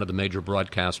watched one of the major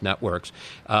broadcast networks.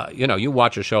 You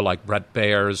watch a show like Bret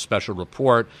Baier's Special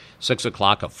Report, 6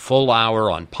 o'clock, a full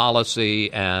hour on policy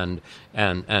and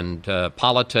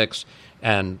politics,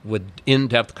 and with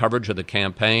in-depth coverage of the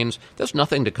campaigns. There's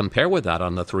nothing to compare with that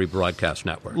on the 3 broadcast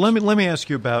networks. Let me ask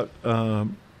you about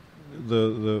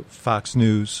the Fox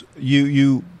News.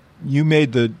 You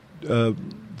made the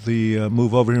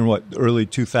move over here in what, early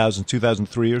 2000,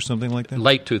 2003 or something like that?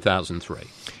 Late 2003.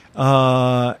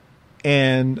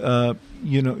 And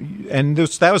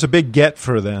that was a big get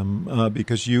for them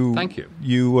because you. Thank you.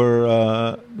 You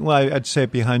were I'd say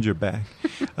behind your back,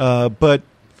 but.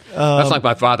 That's like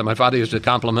my father. My father used to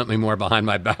compliment me more behind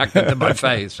my back than in my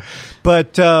face.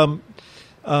 But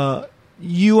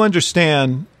you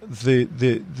understand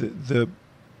the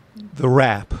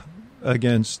rap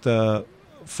against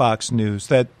Fox News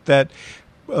that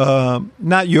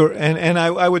not your and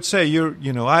I would say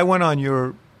I went on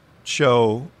your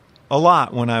show a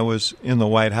lot when I was in the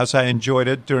White House. I enjoyed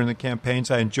it during the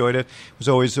campaigns. I enjoyed it. It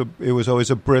was always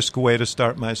a brisk way to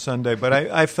start my Sunday. But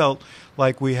I felt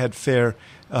like we had fair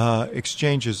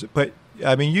exchanges. But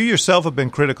I mean, you yourself have been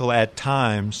critical at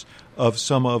times of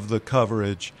some of the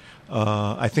coverage.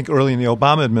 I think early in the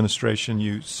Obama administration,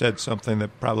 you said something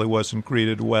that probably wasn't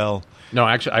greeted well. No,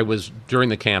 actually, I was during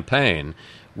the campaign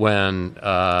when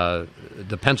the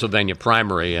Pennsylvania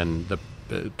primary and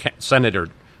the Senator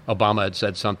Obama had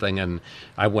said something, and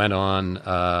I went on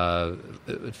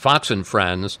Fox and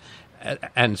Friends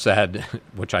and said,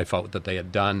 which I felt that they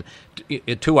had done,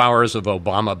 2 hours of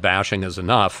Obama bashing is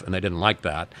enough, and they didn't like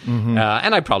that. Mm-hmm.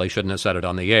 And I probably shouldn't have said it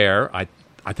on the air.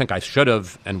 I think I should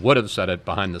have and would have said it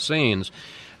behind the scenes.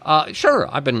 Sure,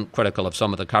 I've been critical of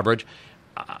some of the coverage.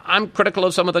 I'm critical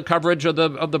of some of the coverage of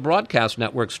the broadcast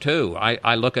networks too.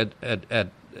 I look at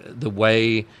the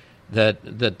way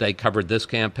that they covered this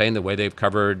campaign, the way they've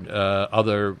covered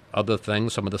other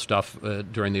things, some of the stuff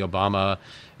during the Obama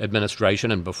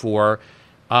administration and before.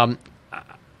 First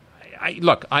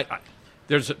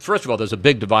of all, there's a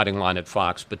big dividing line at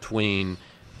Fox between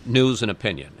news and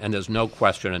opinion, and there's no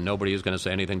question, and nobody is going to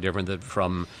say anything different, that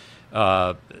from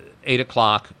 8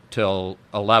 o'clock till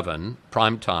 11,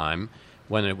 prime time,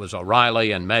 when it was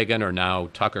O'Reilly and Megyn, or now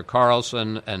Tucker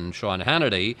Carlson and Sean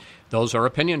Hannity, those are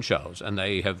opinion shows, and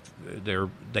they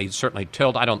certainly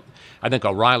tilt. I think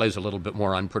O'Reilly's a little bit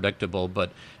more unpredictable,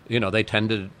 but they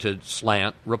tended to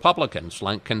slant Republican,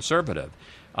 slant conservative.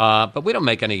 But we don't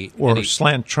make any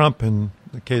slant Trump in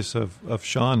the case of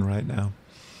Sean right now.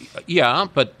 Yeah,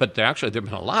 but actually there have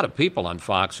been a lot of people on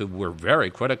Fox who were very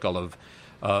critical of,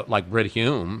 like Brit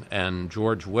Hume and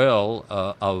George Will,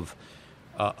 of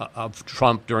of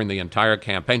Trump during the entire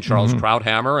campaign. Charles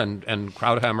Krauthammer and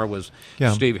Krauthammer was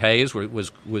Steve Hayes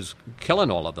was killing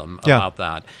all of them about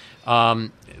that.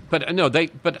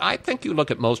 But I think you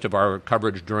look at most of our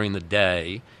coverage during the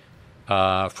day,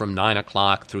 from 9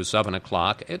 o'clock through 7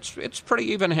 o'clock. It's pretty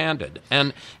even-handed,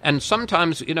 and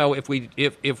sometimes if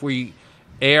we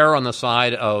err on the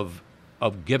side of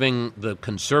giving the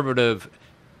conservative,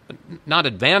 not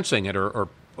advancing it or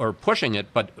pushing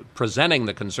it, but presenting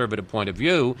the conservative point of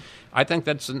view, I think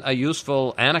that's a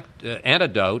useful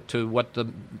antidote to what the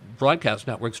broadcast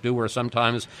networks do, where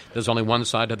sometimes there's only one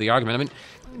side to the argument. I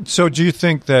mean, so do you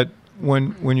think that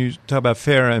when you talk about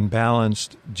fair and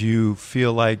balanced, do you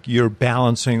feel like you're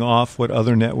balancing off what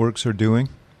other networks are doing?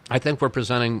 I think we're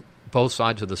presenting both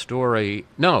sides of the story.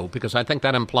 No, because I think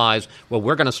that implies, well,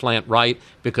 we're going to slant right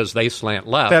because they slant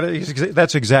left.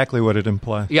 That's exactly what it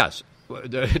implies. Yes.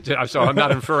 So I'm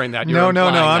not inferring that. No.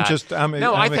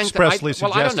 I'm expressly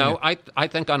suggesting. Well, I don't know. I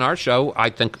think on our show, I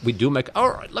think we do make. All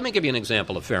right, let me give you an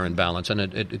example of fair and balanced, and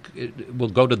it will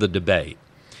go to the debate.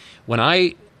 When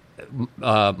I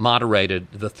moderated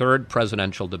the third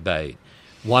presidential debate,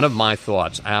 one of my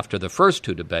thoughts after the first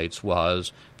two debates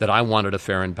was that I wanted a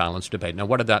fair and balanced debate. Now,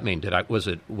 what did that mean? Was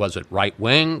it right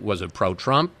wing? Was it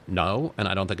pro-Trump? No, and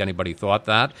I don't think anybody thought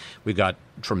that. We got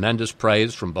tremendous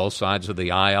praise from both sides of the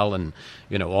aisle, and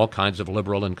all kinds of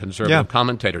liberal and conservative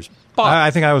commentators. But I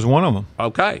think I was one of them.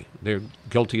 Okay, they're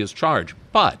guilty as charged.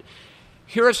 But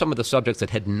here are some of the subjects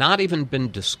that had not even been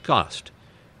discussed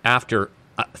after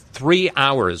 3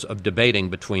 hours of debating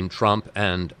between Trump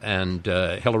and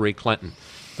Hillary Clinton.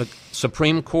 The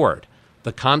Supreme Court,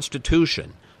 the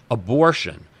Constitution,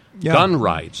 abortion, gun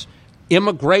rights,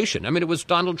 immigration. I mean, it was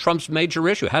Donald Trump's major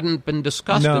issue. Hadn't been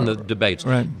discussed in the debates.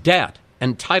 Right. Debt,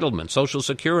 entitlement, Social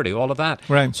Security, all of that.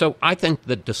 Right. So I think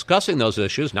that discussing those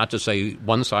issues, not to say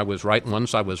one side was right and one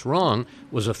side was wrong,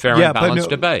 was a fair and balanced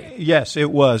debate. Yes, it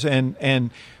was.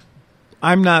 And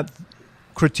I'm not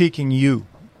critiquing you,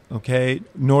 okay,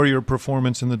 nor your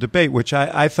performance in the debate, which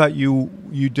I thought you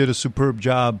did a superb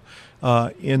job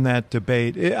in that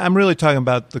debate. I'm really talking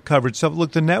about the coverage. So,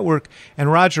 look, the network,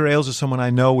 and Roger Ailes is someone I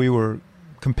know. We were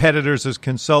competitors as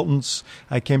consultants.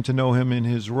 I came to know him in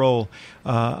his role.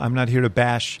 I'm not here to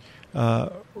bash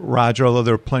Roger, although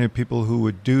there are plenty of people who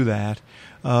would do that.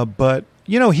 But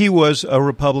he was a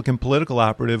Republican political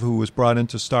operative who was brought in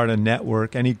to start a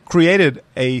network, and he created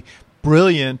a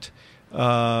brilliant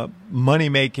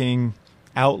money-making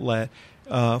outlet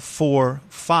for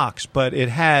Fox, but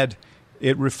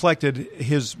it reflected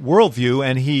his worldview,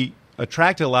 and he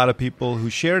attracted a lot of people who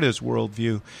shared his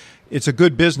worldview. It's a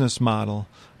good business model.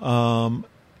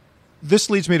 This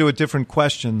leads me to a different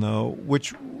question, though,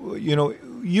 which,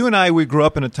 you and I, we grew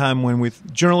up in a time when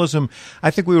with journalism,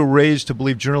 I think we were raised to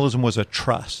believe journalism was a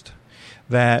trust,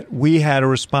 that we had a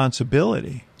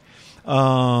responsibility.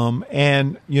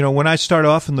 And, when I started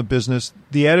off in the business,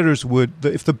 the editors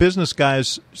if the business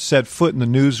guys set foot in the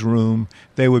newsroom,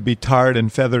 they would be tarred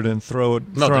and feathered and thrown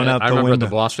out the window. I remember at the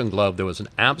Boston Globe, there was an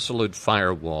absolute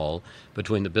firewall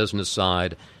between the business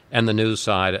side and the news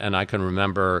side, and I can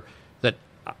remember that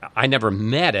I never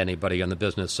met anybody on the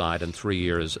business side in 3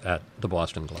 years at the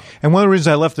Boston Globe. And one of the reasons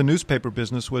I left the newspaper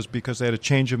business was because they had a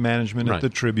change of management at the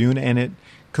Tribune, and it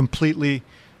completely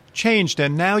changed.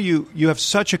 And now you have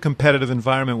such a competitive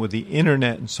environment with the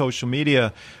internet and social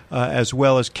media, as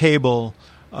well as cable,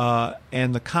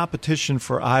 and the competition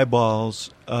for eyeballs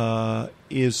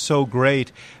is so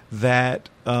great that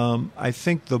I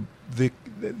think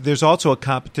there's also a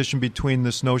competition between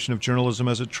this notion of journalism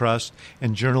as a trust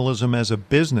and journalism as a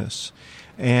business.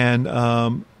 And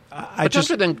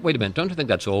wait a minute, don't you think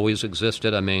that's always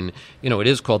existed? I mean, it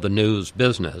is called the news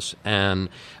business, and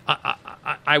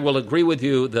I will agree with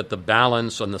you that the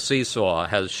balance on the seesaw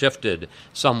has shifted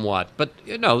somewhat. But,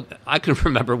 I can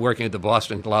remember working at the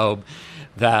Boston Globe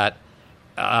that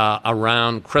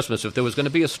around Christmas, if there was going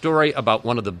to be a story about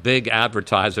one of the big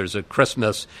advertisers at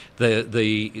Christmas,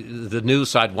 the news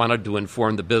side wanted to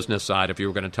inform the business side if you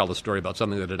were going to tell a story about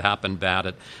something that had happened bad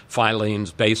at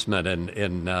Filene's basement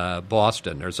in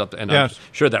Boston or something. And yes. I'm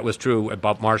sure that was true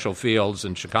about Marshall Fields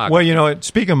in Chicago. Well,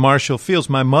 speaking of Marshall Fields,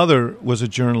 my mother was a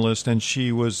journalist, and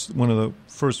she was one of the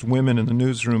first women in the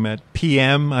newsroom at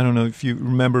PM. I don't know if you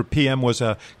remember, PM was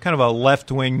a kind of a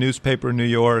left-wing newspaper in New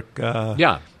York.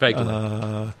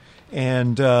 Vaguely.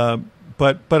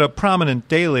 But a prominent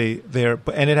daily there,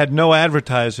 and it had no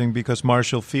advertising because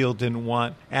Marshall Field didn't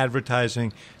want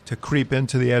advertising to creep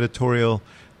into the editorial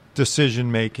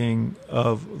decision making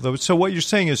of those. So what you're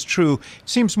saying is true. It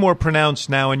seems more pronounced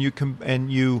now, and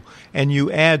you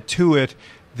add to it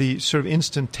the sort of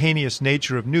instantaneous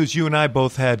nature of news. You and I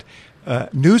both had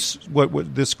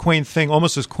what this quaint thing,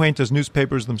 almost as quaint as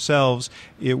newspapers themselves,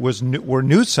 were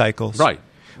news cycles. Right.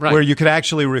 Where you could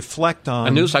actually reflect on.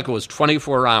 A news cycle was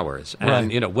 24 hours.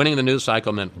 And, right. Winning the news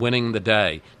cycle meant winning the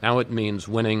day. Now it means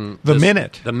winning the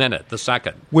minute. The minute, the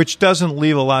second. Which doesn't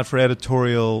leave a lot for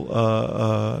editorial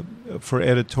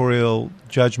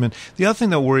judgment. The other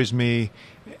thing that worries me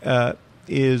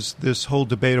is this whole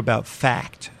debate about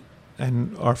fact.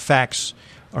 And are facts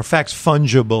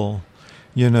fungible?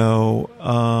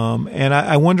 And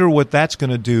I wonder what that's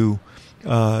going to do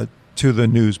to the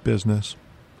news business.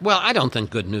 Well, I don't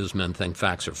think good newsmen think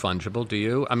facts are fungible. Do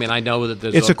you? I mean, I know that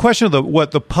there's. It's a question of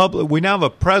what the public. We now have a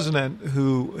president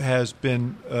who has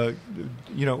been.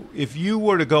 If you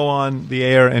were to go on the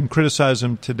air and criticize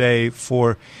him today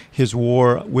for his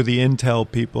war with the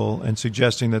intel people and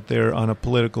suggesting that they're on a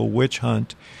political witch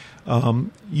hunt,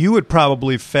 you would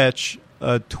probably fetch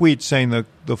a tweet saying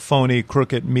the phony,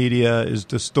 crooked media is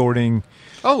distorting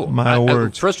my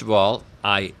words. First of all,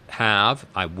 I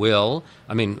will.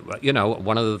 I mean,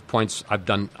 one of the points I've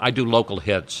done, I do local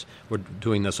hits. We're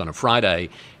doing this on a Friday,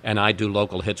 and I do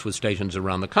local hits with stations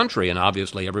around the country. And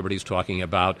obviously, everybody's talking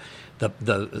about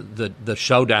the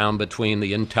showdown between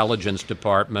the intelligence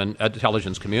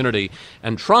community,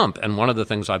 and Trump. And one of the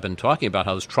things I've been talking about,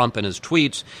 how Trump in his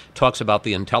tweets talks about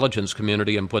the intelligence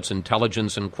community and puts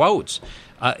intelligence in quotes.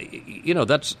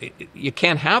 You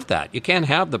can't have that. You can't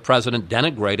have the president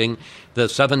denigrating the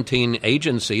 17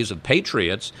 agencies of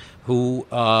patriots who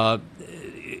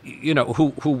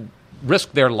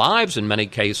risk their lives in many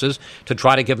cases to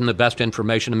try to give them the best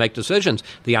information to make decisions.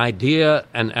 The idea,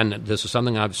 and this is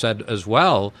something I've said as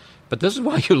well, but this is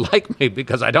why you like me,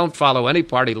 because I don't follow any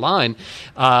party line.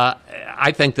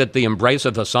 I think that the embrace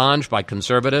of Assange by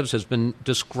conservatives has been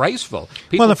disgraceful.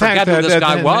 People forget who this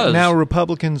guy was. Now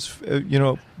Republicans,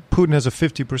 Putin has a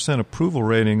 50% approval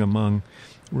rating among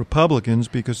Republicans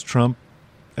because Trump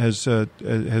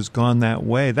has gone that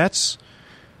way. That's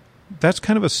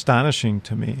kind of astonishing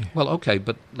to me. Well, okay,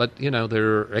 but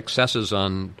there are excesses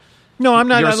on. No, I'm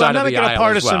not. Your I'm side not of the making a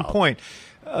partisan well. point.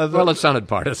 Well, it sounded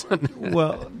partisan.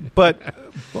 Well, but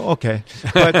okay,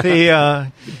 but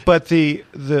the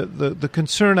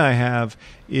concern I have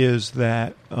is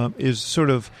that is sort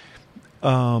of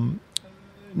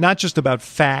not just about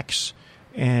facts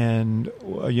and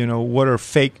what are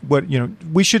fake.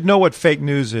 We should know what fake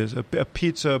news is. A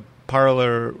pizza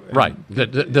parlor, right?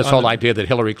 This whole idea that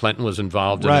Hillary Clinton was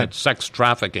involved in that sex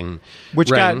trafficking, which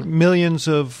got millions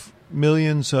of.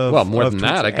 Well, more than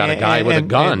that, it got a guy with a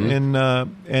gun,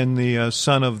 and the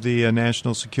son of the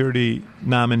national security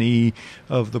nominee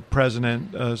of the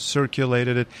president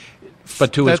circulated it.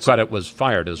 But to his credit, was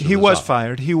fired as a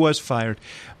result. He was fired.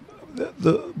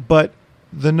 But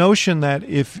the notion that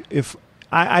if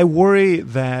I worry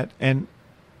that, and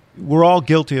we're all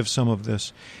guilty of some of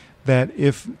this, that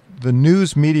if the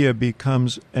news media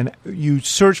becomes you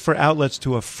search for outlets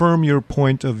to affirm your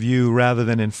point of view rather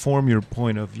than inform your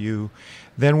point of view,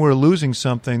 then we're losing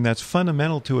something that's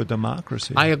fundamental to a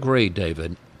democracy. I agree,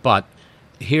 David. But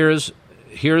here's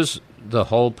the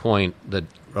whole point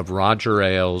of Roger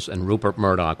Ailes and Rupert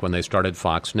Murdoch when they started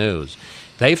Fox News.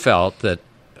 They felt that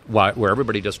where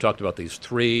everybody just talked about these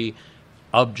three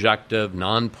objective,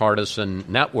 nonpartisan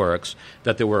networks,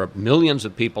 that there were millions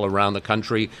of people around the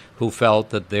country who felt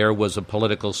that there was a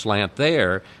political slant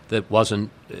there that wasn't,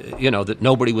 that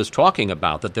nobody was talking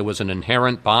about, that there was an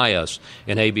inherent bias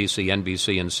in ABC,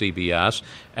 NBC, and CBS.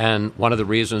 And one of the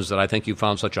reasons that I think you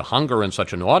found such a hunger and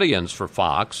such an audience for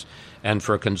Fox and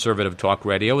for conservative talk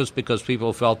radio is because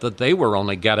people felt that they were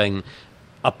only getting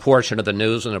a portion of the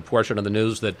news and a portion of the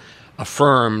news that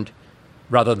affirmed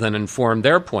rather than inform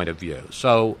their point of view.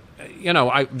 So,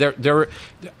 there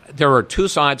are two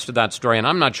sides to that story, and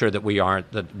I'm not sure that we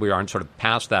aren't sort of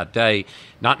past that day,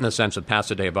 not in the sense of past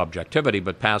the day of objectivity,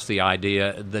 but past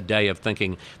the day of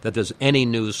thinking that there's any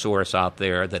news source out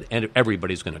there that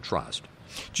everybody's going to trust.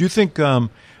 Do you think, and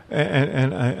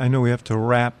I know we have to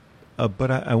wrap, but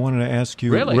I wanted to ask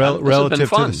you relative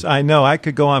to this. I know I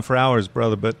could go on for hours,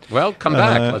 brother, but well, come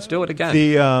back. Let's do it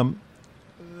again.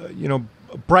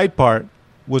 Breitbart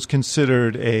was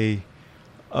considered a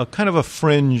kind of a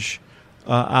fringe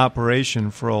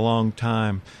operation for a long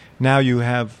time. Now you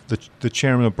have the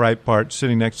chairman of Breitbart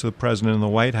sitting next to the president in the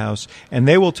White House, and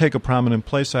they will take a prominent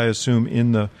place, I assume,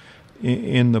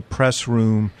 in the press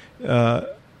room.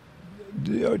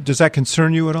 Does that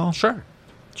concern you at all? Sure.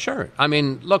 I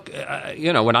mean, look,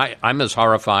 when I'm as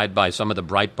horrified by some of the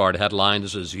Breitbart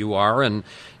headlines as you are, and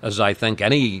as I think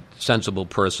any sensible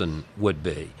person would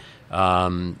be.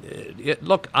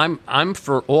 Look, I'm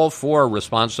for all for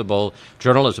responsible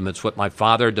journalism. It's what my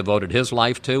father devoted his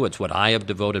life to. It's what I have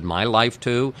devoted my life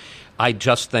to. I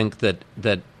just think that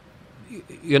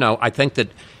I think that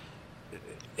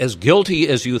as guilty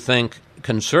as you think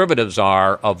conservatives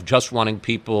are of just wanting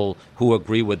people who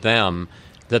agree with them,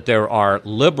 that there are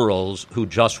liberals who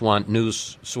just want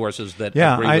news sources that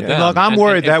agree with them. Look, I'm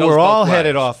worried that we're all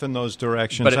headed off in those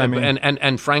directions. But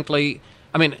and frankly,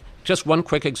 I mean, just one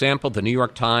quick example: the New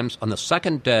York Times on the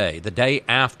second day, the day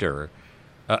after,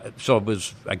 so it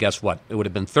was, I guess, it would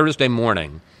have been Thursday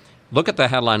morning. Look at the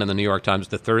headline in the New York Times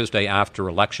the Thursday after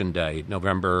Election Day,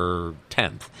 November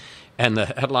 10th, and the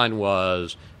headline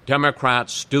was, Democrat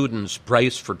students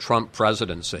brace for Trump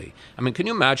presidency. I mean, can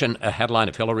you imagine a headline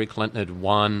if Hillary Clinton had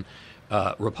won?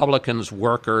 Republicans,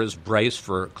 workers brace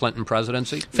for Clinton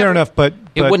presidency? Fair enough, but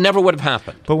it would never have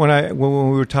happened. But when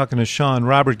we were talking to Sean,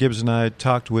 Robert Gibbs and I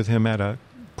talked with him at a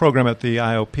program at the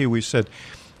IOP. We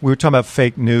were talking about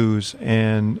fake news,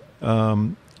 and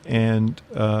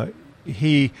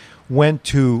he went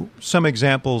to some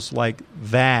examples like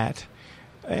that,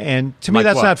 and to me, like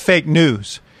that's what? not fake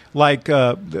news. Like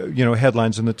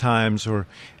headlines in the Times,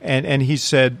 and he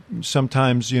said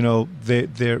sometimes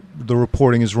the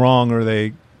reporting is wrong, or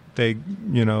they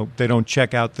don't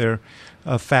check out their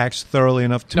facts thoroughly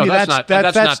enough. To me, that's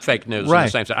not fake news. Right. In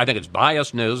the same sense. I think it's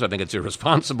biased news. I think it's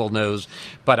irresponsible news,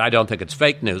 but I don't think it's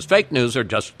fake news. Fake news are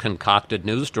just concocted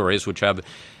news stories which have,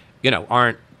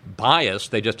 aren't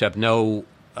biased. They just have no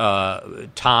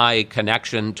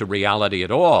connection to reality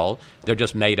at all. They're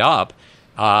just made up.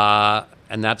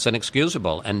 And that's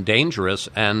inexcusable and dangerous.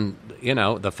 And,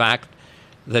 the fact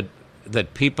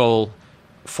that people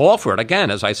fall for it.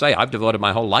 Again, as I say, I've devoted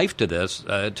my whole life to this,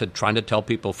 to trying to tell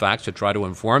people facts, to try to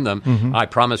inform them. Mm-hmm. I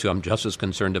promise you I'm just as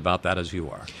concerned about that as you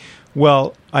are.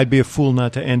 Well, I'd be a fool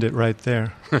not to end it right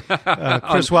there.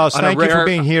 Chris Wallace, thank you for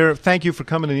being here. Thank you for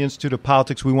coming to the Institute of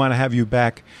Politics. We want to have you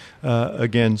back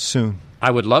again soon.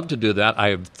 I would love to do that. I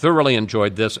have thoroughly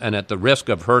enjoyed this, and at the risk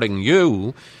of hurting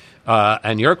you,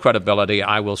 and your credibility,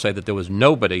 I will say that there was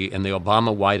nobody in the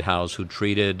Obama White House who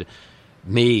treated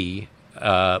me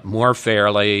more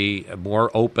fairly,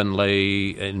 more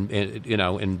openly,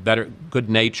 in better good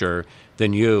nature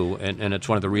than you, and it's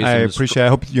one of the reasons. I appreciate. I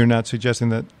hope you're not suggesting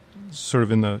that sort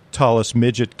of in the tallest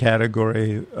midget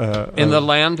category. In the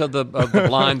land of the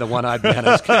blind, the one-eyed man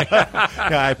is king. Yeah,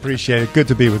 I appreciate it. Good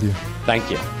to be with you.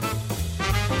 Thank you.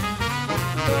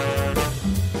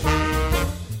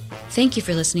 Thank you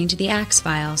for listening to The Axe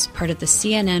Files, part of the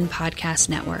CNN Podcast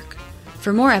Network.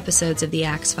 For more episodes of The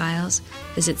Axe Files,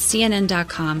 visit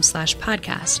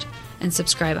cnn.com/podcast and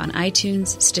subscribe on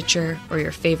iTunes, Stitcher, or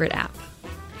your favorite app.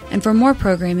 And for more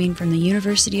programming from the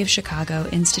University of Chicago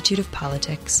Institute of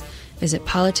Politics, visit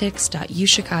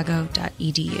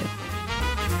politics.uchicago.edu.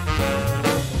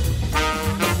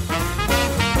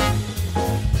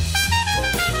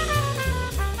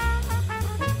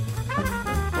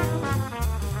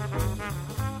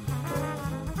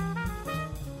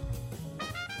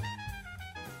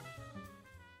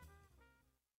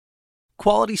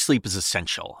 Quality sleep is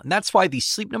essential, and that's why the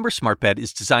Sleep Number Smart Bed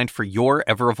is designed for your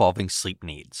ever-evolving sleep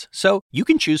needs. So you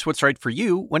can choose what's right for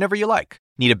you whenever you like.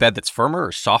 Need a bed that's firmer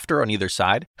or softer on either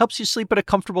side? Helps you sleep at a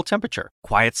comfortable temperature.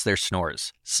 Quiets their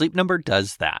snores. Sleep Number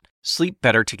does that. Sleep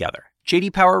better together.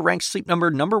 J.D. Power ranks Sleep Number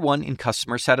 #1 in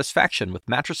customer satisfaction with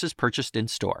mattresses purchased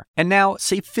in-store. And now,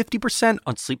 save 50%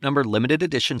 on Sleep Number limited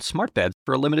edition smart beds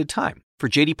for a limited time. For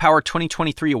J.D. Power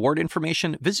 2023 award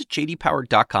information, visit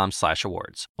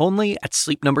jdpower.com/awards. Only at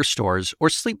Sleep Number stores or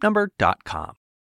sleepnumber.com.